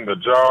realign the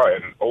jaw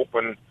and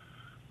open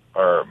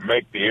or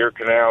make the ear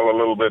canal a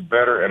little bit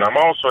better? And I'm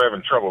also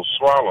having trouble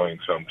swallowing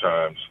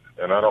sometimes,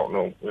 and I don't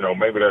know,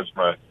 maybe that's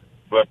my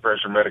blood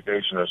pressure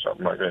medication or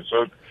something like that.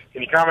 So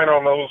can you comment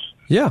on those?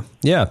 Yeah.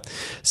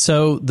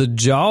 So the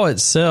jaw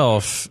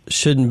itself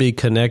shouldn't be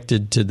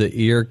connected to the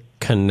ear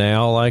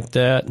canal like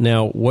that.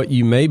 Now, what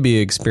you may be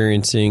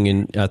experiencing,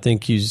 and I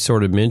think you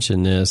sort of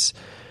mentioned this,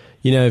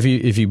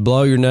 if you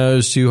blow your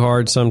nose too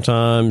hard,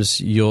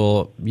 sometimes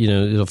it'll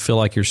feel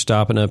like you're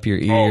stopping up your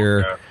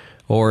ear. Oh, yeah.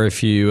 Or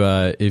if you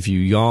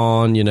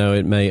yawn,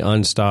 it may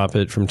unstop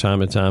it from time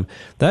to time.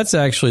 That's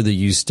actually the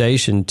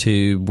eustachian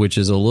tube, which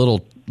is a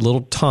little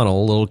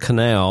tunnel, little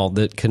canal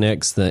that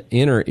connects the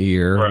inner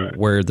ear, right,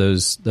 where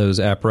those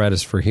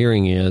apparatus for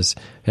hearing is,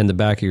 and the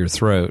back of your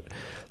throat.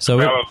 So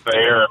balance the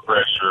air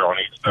pressure on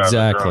each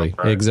side.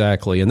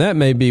 Exactly, and that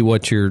may be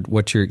what you're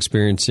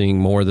experiencing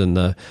more than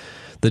the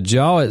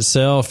jaw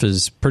itself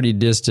is pretty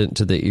distant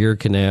to the ear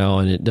canal,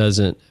 and it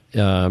doesn't.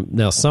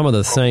 Now, some of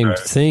the same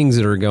things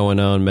that are going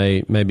on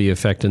may be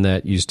affecting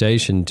that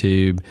eustachian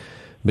tube,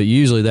 but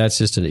usually that's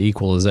just an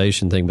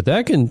equalization thing. But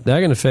that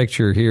can affect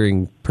your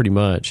hearing pretty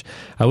much.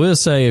 I will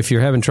say, if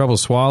you're having trouble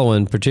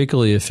swallowing,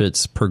 particularly if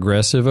it's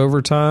progressive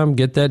over time,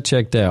 get that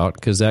checked out,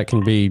 because that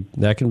can be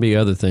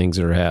other things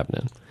that are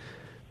happening.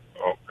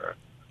 Okay.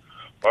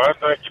 Well, I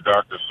thank you,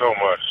 Doctor, so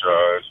much.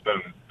 It's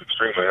been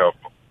extremely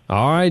helpful.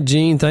 All right,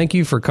 Gene, thank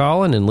you for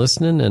calling and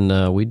listening,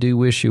 and we do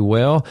wish you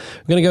well.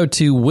 We're going to go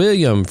to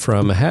William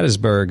from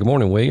Hattiesburg. Good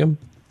morning, William.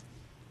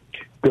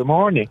 Good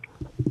morning.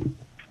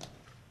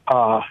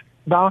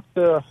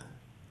 Doctor,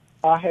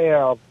 I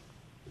have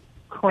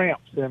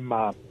cramps in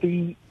my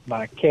feet,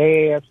 my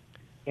calves,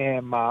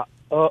 and my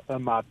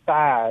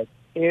thighs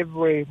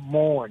every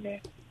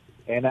morning.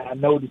 And I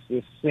noticed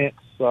it since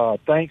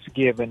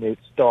Thanksgiving, it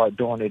started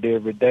doing it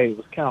every day. It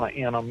was kind of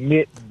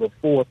intermittent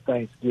before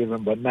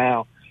Thanksgiving, but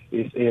now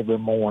it's every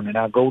morning.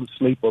 I go to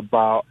sleep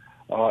about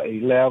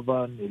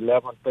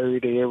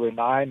 11:30 every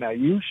night. I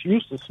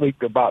used to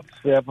sleep about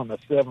 7 or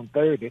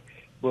 7:30,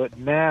 but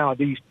now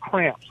these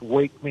cramps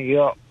wake me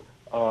up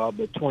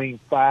between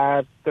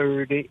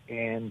 5:30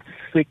 and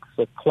 6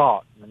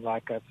 o'clock. And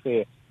like I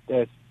said,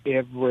 that's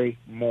every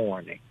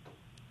morning.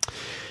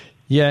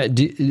 Yeah,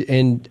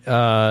 and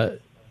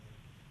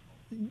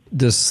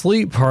the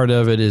sleep part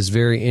of it is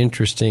very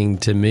interesting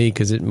to me,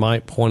 because it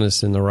might point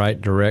us in the right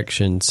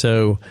direction.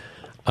 So,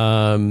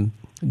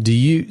 did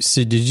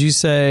you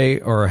say,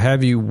 or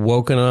have you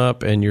woken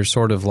up and you're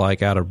sort of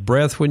like out of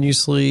breath when you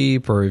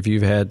sleep, or if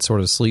you've had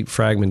sort of sleep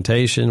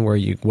fragmentation where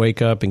you wake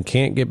up and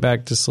can't get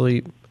back to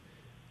sleep?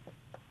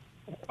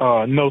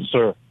 No,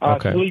 sir.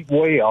 Okay. I sleep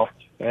well,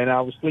 and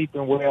I was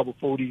sleeping well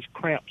before these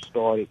cramps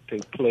started to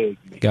plague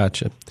me.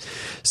 Gotcha.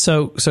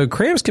 So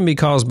cramps can be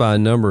caused by a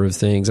number of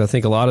things. I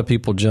think a lot of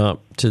people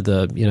jump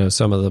to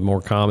some of the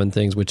more common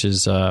things, which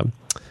is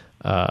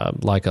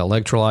like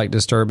electrolyte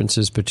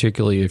disturbances,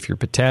 particularly if your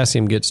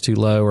potassium gets too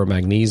low or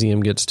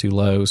magnesium gets too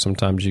low.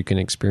 Sometimes you can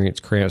experience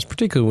cramps,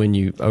 particularly when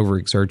you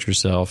overexert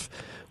yourself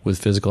with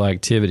physical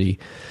activity.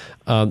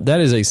 That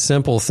is a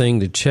simple thing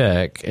to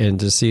check and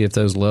to see if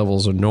those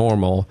levels are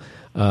normal.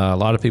 A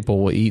lot of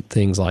people will eat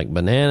things like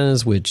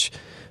bananas, which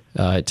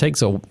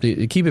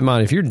keep in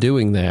mind, if you're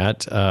doing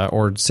that,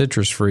 or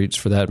citrus fruits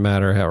for that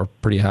matter, are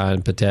pretty high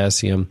in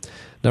potassium.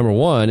 Number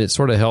one, it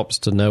sort of helps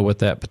to know what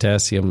that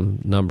potassium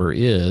number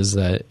is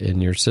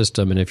in your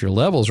system, and if your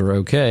levels are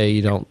okay,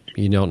 you don't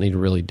need to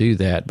really do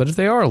that. But if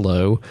they are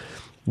low,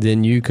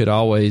 then you could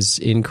always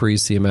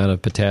increase the amount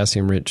of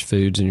potassium-rich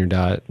foods in your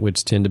diet,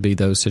 which tend to be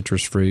those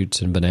citrus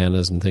fruits and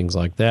bananas and things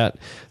like that.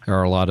 There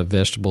are a lot of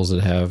vegetables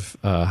that have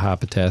high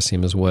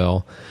potassium as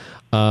well.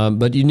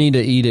 But you need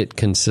to eat it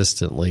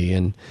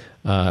consistently.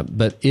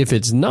 But if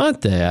it's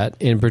not that,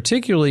 and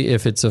particularly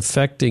if it's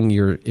affecting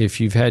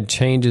if you've had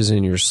changes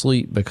in your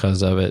sleep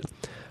because of it,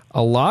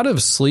 a lot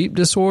of sleep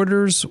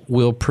disorders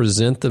will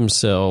present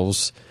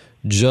themselves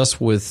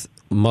just with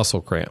muscle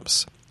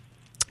cramps.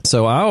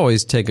 So I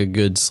always take a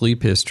good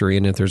sleep history,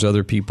 and if there's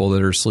other people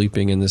that are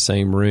sleeping in the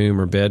same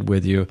room or bed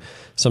with you,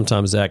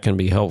 sometimes that can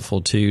be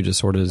helpful too, to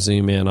sort of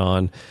zoom in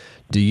on,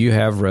 do you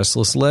have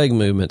restless leg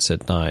movements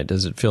at night?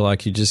 Does it feel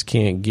like you just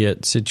can't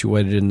get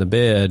situated in the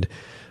bed?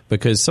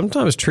 Because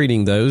sometimes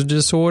treating those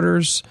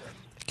disorders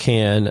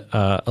can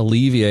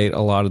alleviate a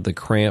lot of the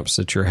cramps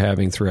that you're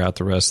having throughout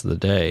the rest of the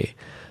day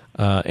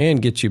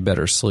and get you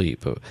better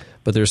sleep.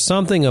 But there's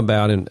something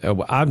about it.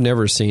 I've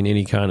never seen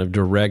any kind of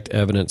direct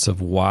evidence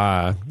of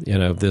why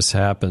this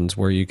happens,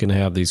 where you can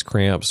have these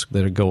cramps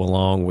that go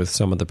along with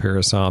some of the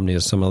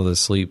parasomnia, some of the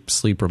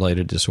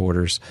sleep-related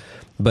disorders.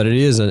 But it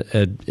is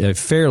a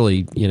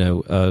fairly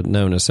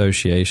known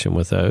association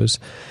with those.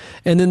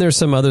 And then there's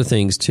some other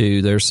things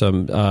too.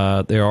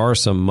 There are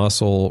some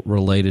muscle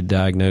related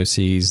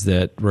diagnoses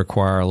that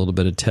require a little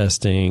bit of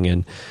testing,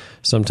 and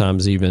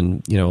sometimes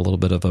even a little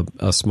bit of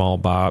a small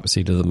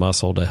biopsy to the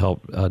muscle to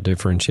help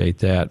differentiate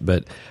that.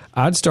 But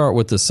I'd start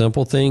with the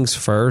simple things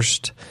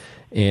first,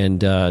 and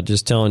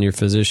just telling your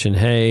physician,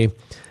 hey,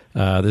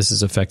 this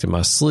has affected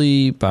my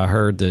sleep. I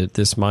heard that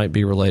this might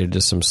be related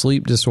to some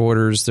sleep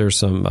disorders. There's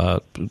some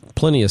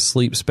plenty of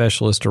sleep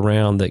specialists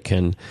around that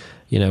can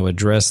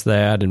address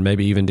that, and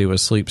maybe even do a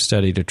sleep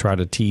study to try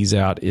to tease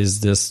out,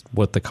 is this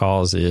what the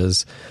cause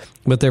is?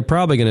 But they're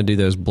probably going to do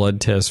those blood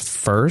tests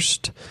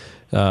first,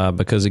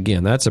 because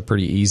again, that's a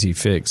pretty easy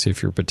fix.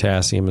 If your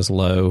potassium is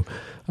low,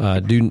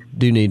 do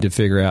need to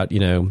figure out,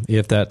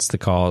 if that's the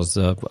cause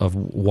of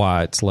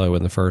why it's low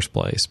in the first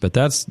place. But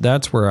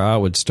that's where I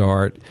would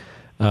start.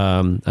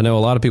 I know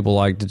a lot of people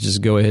like to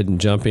just go ahead and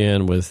jump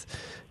in with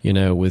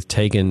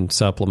taking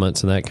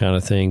supplements and that kind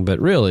of thing. But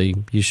really,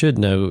 you should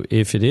know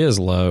if it is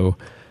low,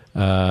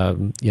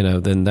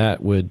 then that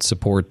would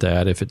support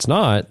that. If it's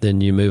not,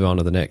 then you move on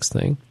to the next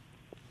thing.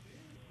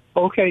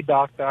 Okay,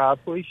 doctor, I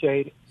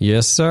appreciate it.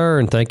 Yes, sir,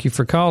 and thank you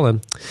for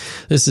calling.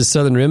 This is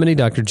Southern Remedy.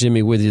 Dr.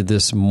 Jimmy with you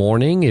this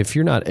morning. If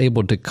you're not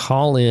able to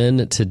call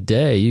in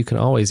today, you can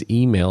always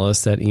email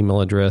us. That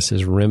email address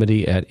is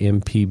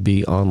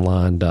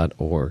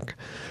remedy@mpbonline.org.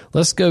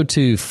 Let's go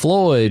to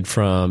Floyd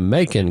from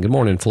Macon. Good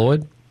morning,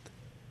 Floyd.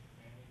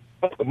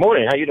 Good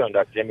morning. How you doing,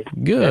 Dr. Jimmy?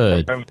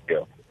 Good.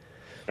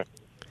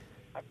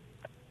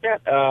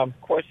 Got a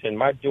question.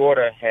 My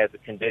daughter has a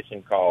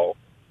condition called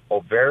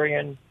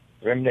ovarian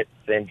remnant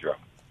syndrome.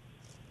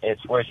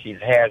 It's where she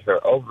has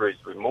her ovaries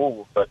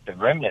removed, but the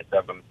remnants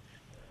of them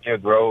still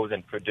grows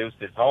and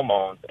produces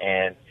hormones,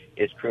 and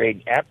it's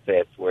creating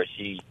abscess where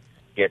she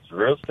gets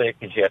real sick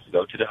and she has to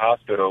go to the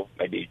hospital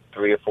maybe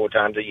 3 or 4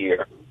 times a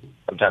year.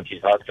 Sometimes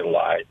she's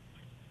hospitalized,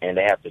 and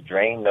they have to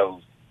drain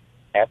those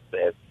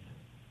abscess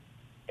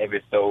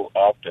every so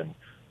often.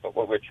 But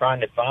what we're trying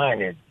to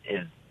find is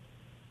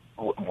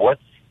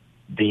what's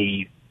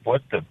the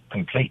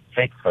complete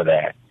fix for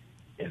that?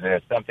 Is there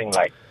something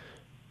like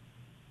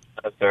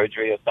a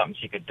surgery or something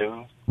she could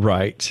do?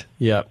 Right.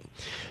 Yep.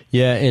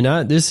 Yeah.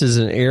 And this is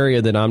an area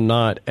that I'm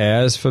not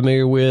as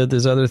familiar with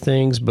as other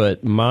things,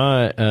 but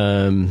my,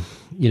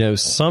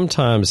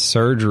 sometimes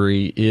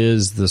surgery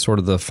is the sort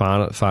of the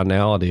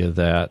finality of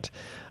that.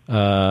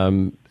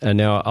 And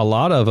now a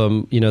lot of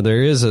them,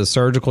 there is a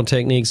surgical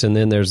techniques, and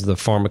then there's the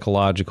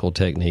pharmacological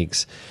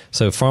techniques.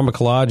 So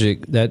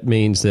pharmacologic, that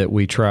means that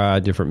we try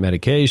different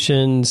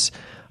medications,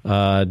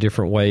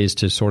 different ways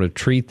to sort of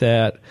treat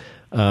that.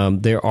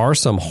 There are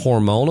some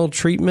hormonal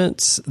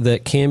treatments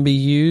that can be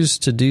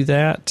used to do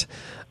that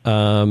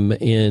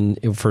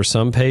for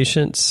some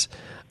patients,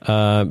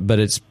 but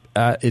it's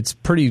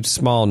pretty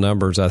small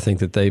numbers, I think,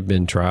 that they've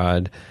been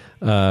tried.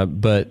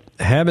 But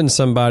having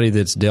somebody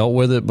that's dealt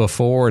with it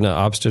before, an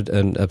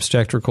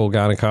obstetrical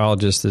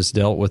gynecologist that's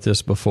dealt with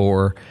this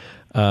before,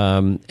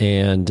 and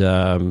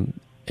can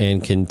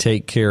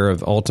take care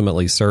of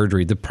ultimately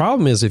surgery. The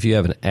problem is if you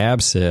have an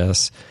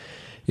abscess,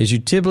 is you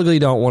typically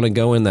don't want to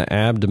go in the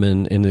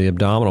abdomen, in the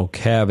abdominal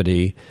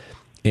cavity,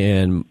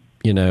 and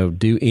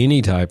do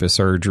any type of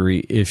surgery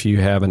if you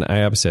have an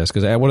abscess.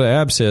 Because what an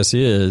abscess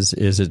is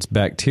it's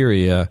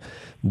bacteria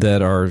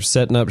that are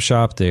setting up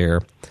shop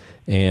there,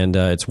 and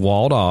it's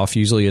walled off.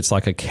 Usually it's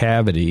like a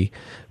cavity,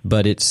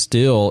 but it's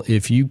still,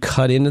 if you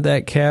cut into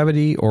that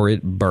cavity or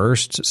it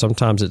bursts,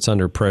 sometimes it's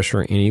under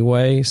pressure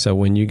anyway. So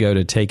when you go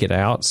to take it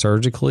out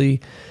surgically,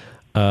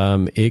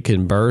 it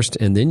can burst,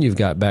 and then you've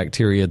got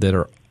bacteria that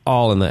are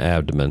all in the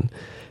abdomen.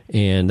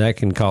 and that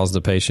can cause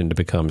the patient to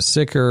become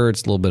sicker.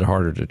 It's a little bit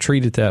harder to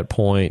treat at that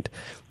point.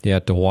 You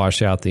have to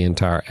wash out the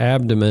entire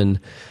abdomen.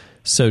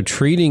 So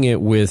treating it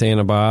with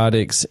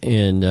antibiotics,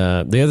 and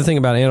the other thing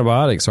about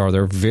antibiotics are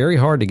they're very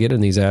hard to get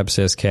in these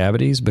abscess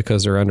cavities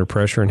because they're under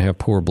pressure and have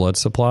poor blood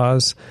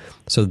supplies.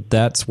 So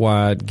that's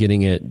why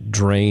getting it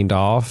drained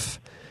off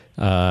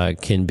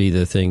can be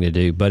the thing to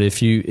do. But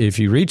if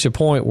you reach a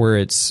point where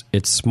it's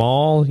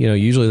small,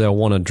 usually they'll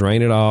want to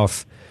drain it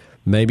off,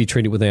 maybe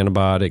treat it with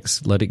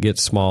antibiotics, let it get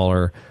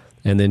smaller,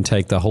 and then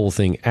take the whole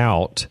thing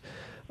out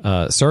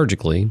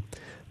surgically.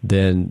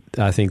 Then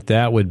I think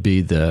that would be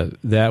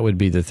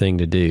the thing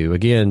to do.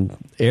 Again,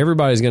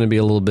 everybody's going to be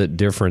a little bit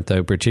different,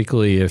 though,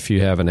 particularly if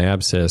you have an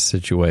abscess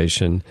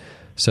situation.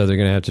 So they're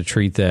going to have to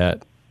treat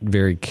that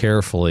very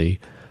carefully.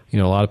 A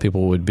lot of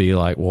people would be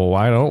like, well,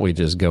 why don't we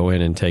just go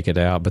in and take it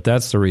out? But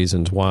that's the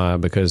reasons why,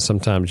 because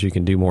sometimes you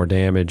can do more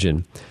damage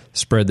and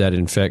spread that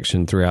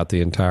infection throughout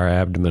the entire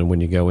abdomen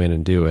when you go in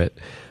and do it.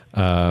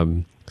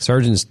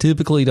 Surgeons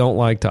typically don't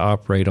like to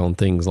operate on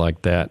things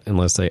like that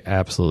unless they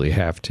absolutely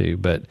have to,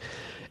 but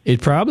it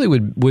probably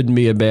wouldn't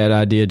be a bad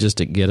idea just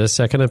to get a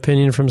second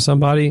opinion from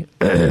somebody.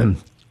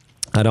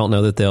 I don't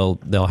know that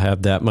they'll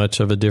have that much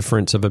of a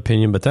difference of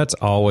opinion, but that's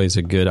always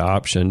a good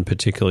option,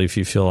 particularly if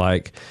you feel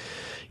like,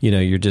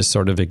 you're just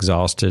sort of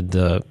exhausted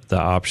the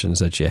options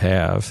that you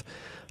have.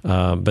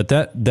 But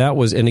that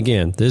was, and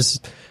again, this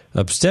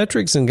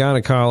obstetrics and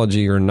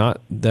gynecology are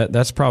not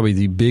that's probably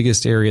the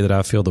biggest area that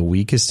I feel the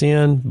weakest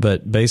in.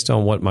 But based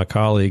on what my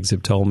colleagues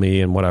have told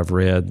me and what I've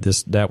read,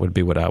 that would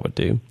be what I would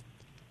do.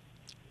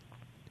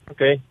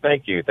 Okay,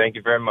 thank you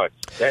very much.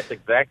 That's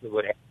exactly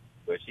what happened.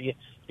 But she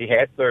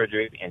had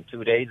surgery, and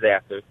 2 days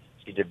after,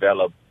 she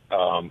developed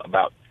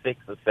about 6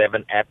 or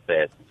 7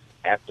 abscesses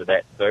after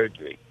that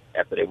surgery,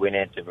 after they went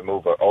in to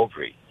remove her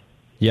ovaries.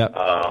 Yep.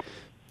 That's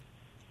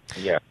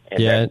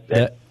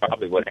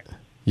probably what happened.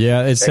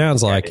 Yeah, it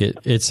sounds like it.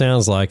 It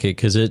sounds like it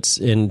because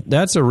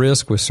that's a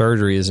risk with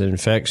surgery is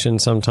infection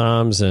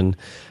sometimes, and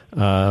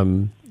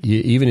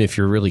even if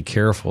you're really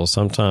careful,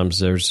 sometimes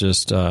there's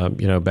just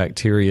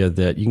bacteria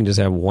that you can just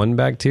have one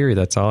bacteria.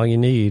 That's all you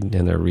need,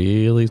 and they're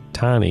really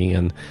tiny.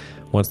 And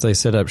once they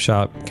set up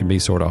shop, it can be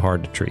sort of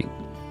hard to treat.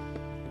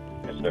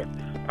 Yes, sir.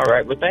 All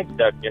right. Well, thanks,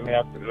 Dr. Jimmy. I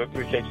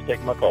appreciate you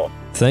taking my call.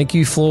 Thank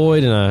you,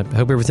 Floyd, and I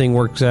hope everything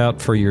works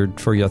out for you.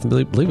 I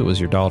believe it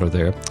was your daughter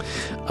there.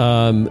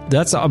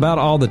 That's about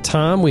all the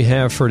time we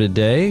have for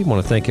today. I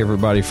want to thank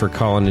everybody for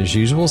calling as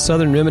usual.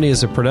 Southern Remedy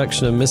is a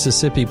production of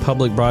Mississippi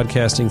Public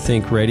Broadcasting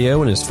Think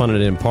Radio and is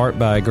funded in part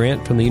by a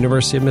grant from the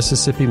University of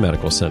Mississippi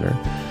Medical Center.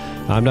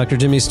 I'm Dr.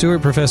 Jimmy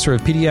Stewart, Professor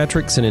of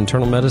Pediatrics and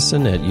Internal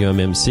Medicine at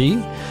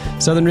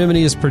UMMC. Southern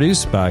Remedy is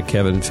produced by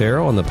Kevin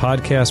Farrell, and the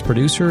podcast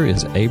producer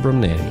is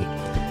Abram Nanny.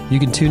 You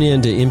can tune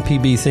in to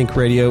MPB Think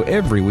Radio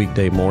every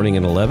weekday morning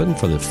at 11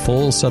 for the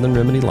full Southern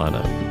Remedy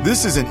lineup.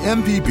 This is an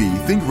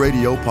MPB Think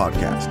Radio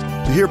podcast.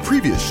 To hear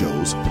previous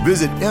shows,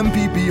 visit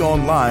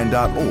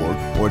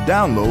mpbonline.org or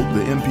download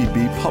the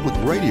MPB Public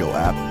Radio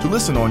app to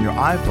listen on your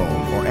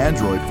iPhone or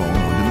Android phone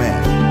on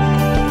demand.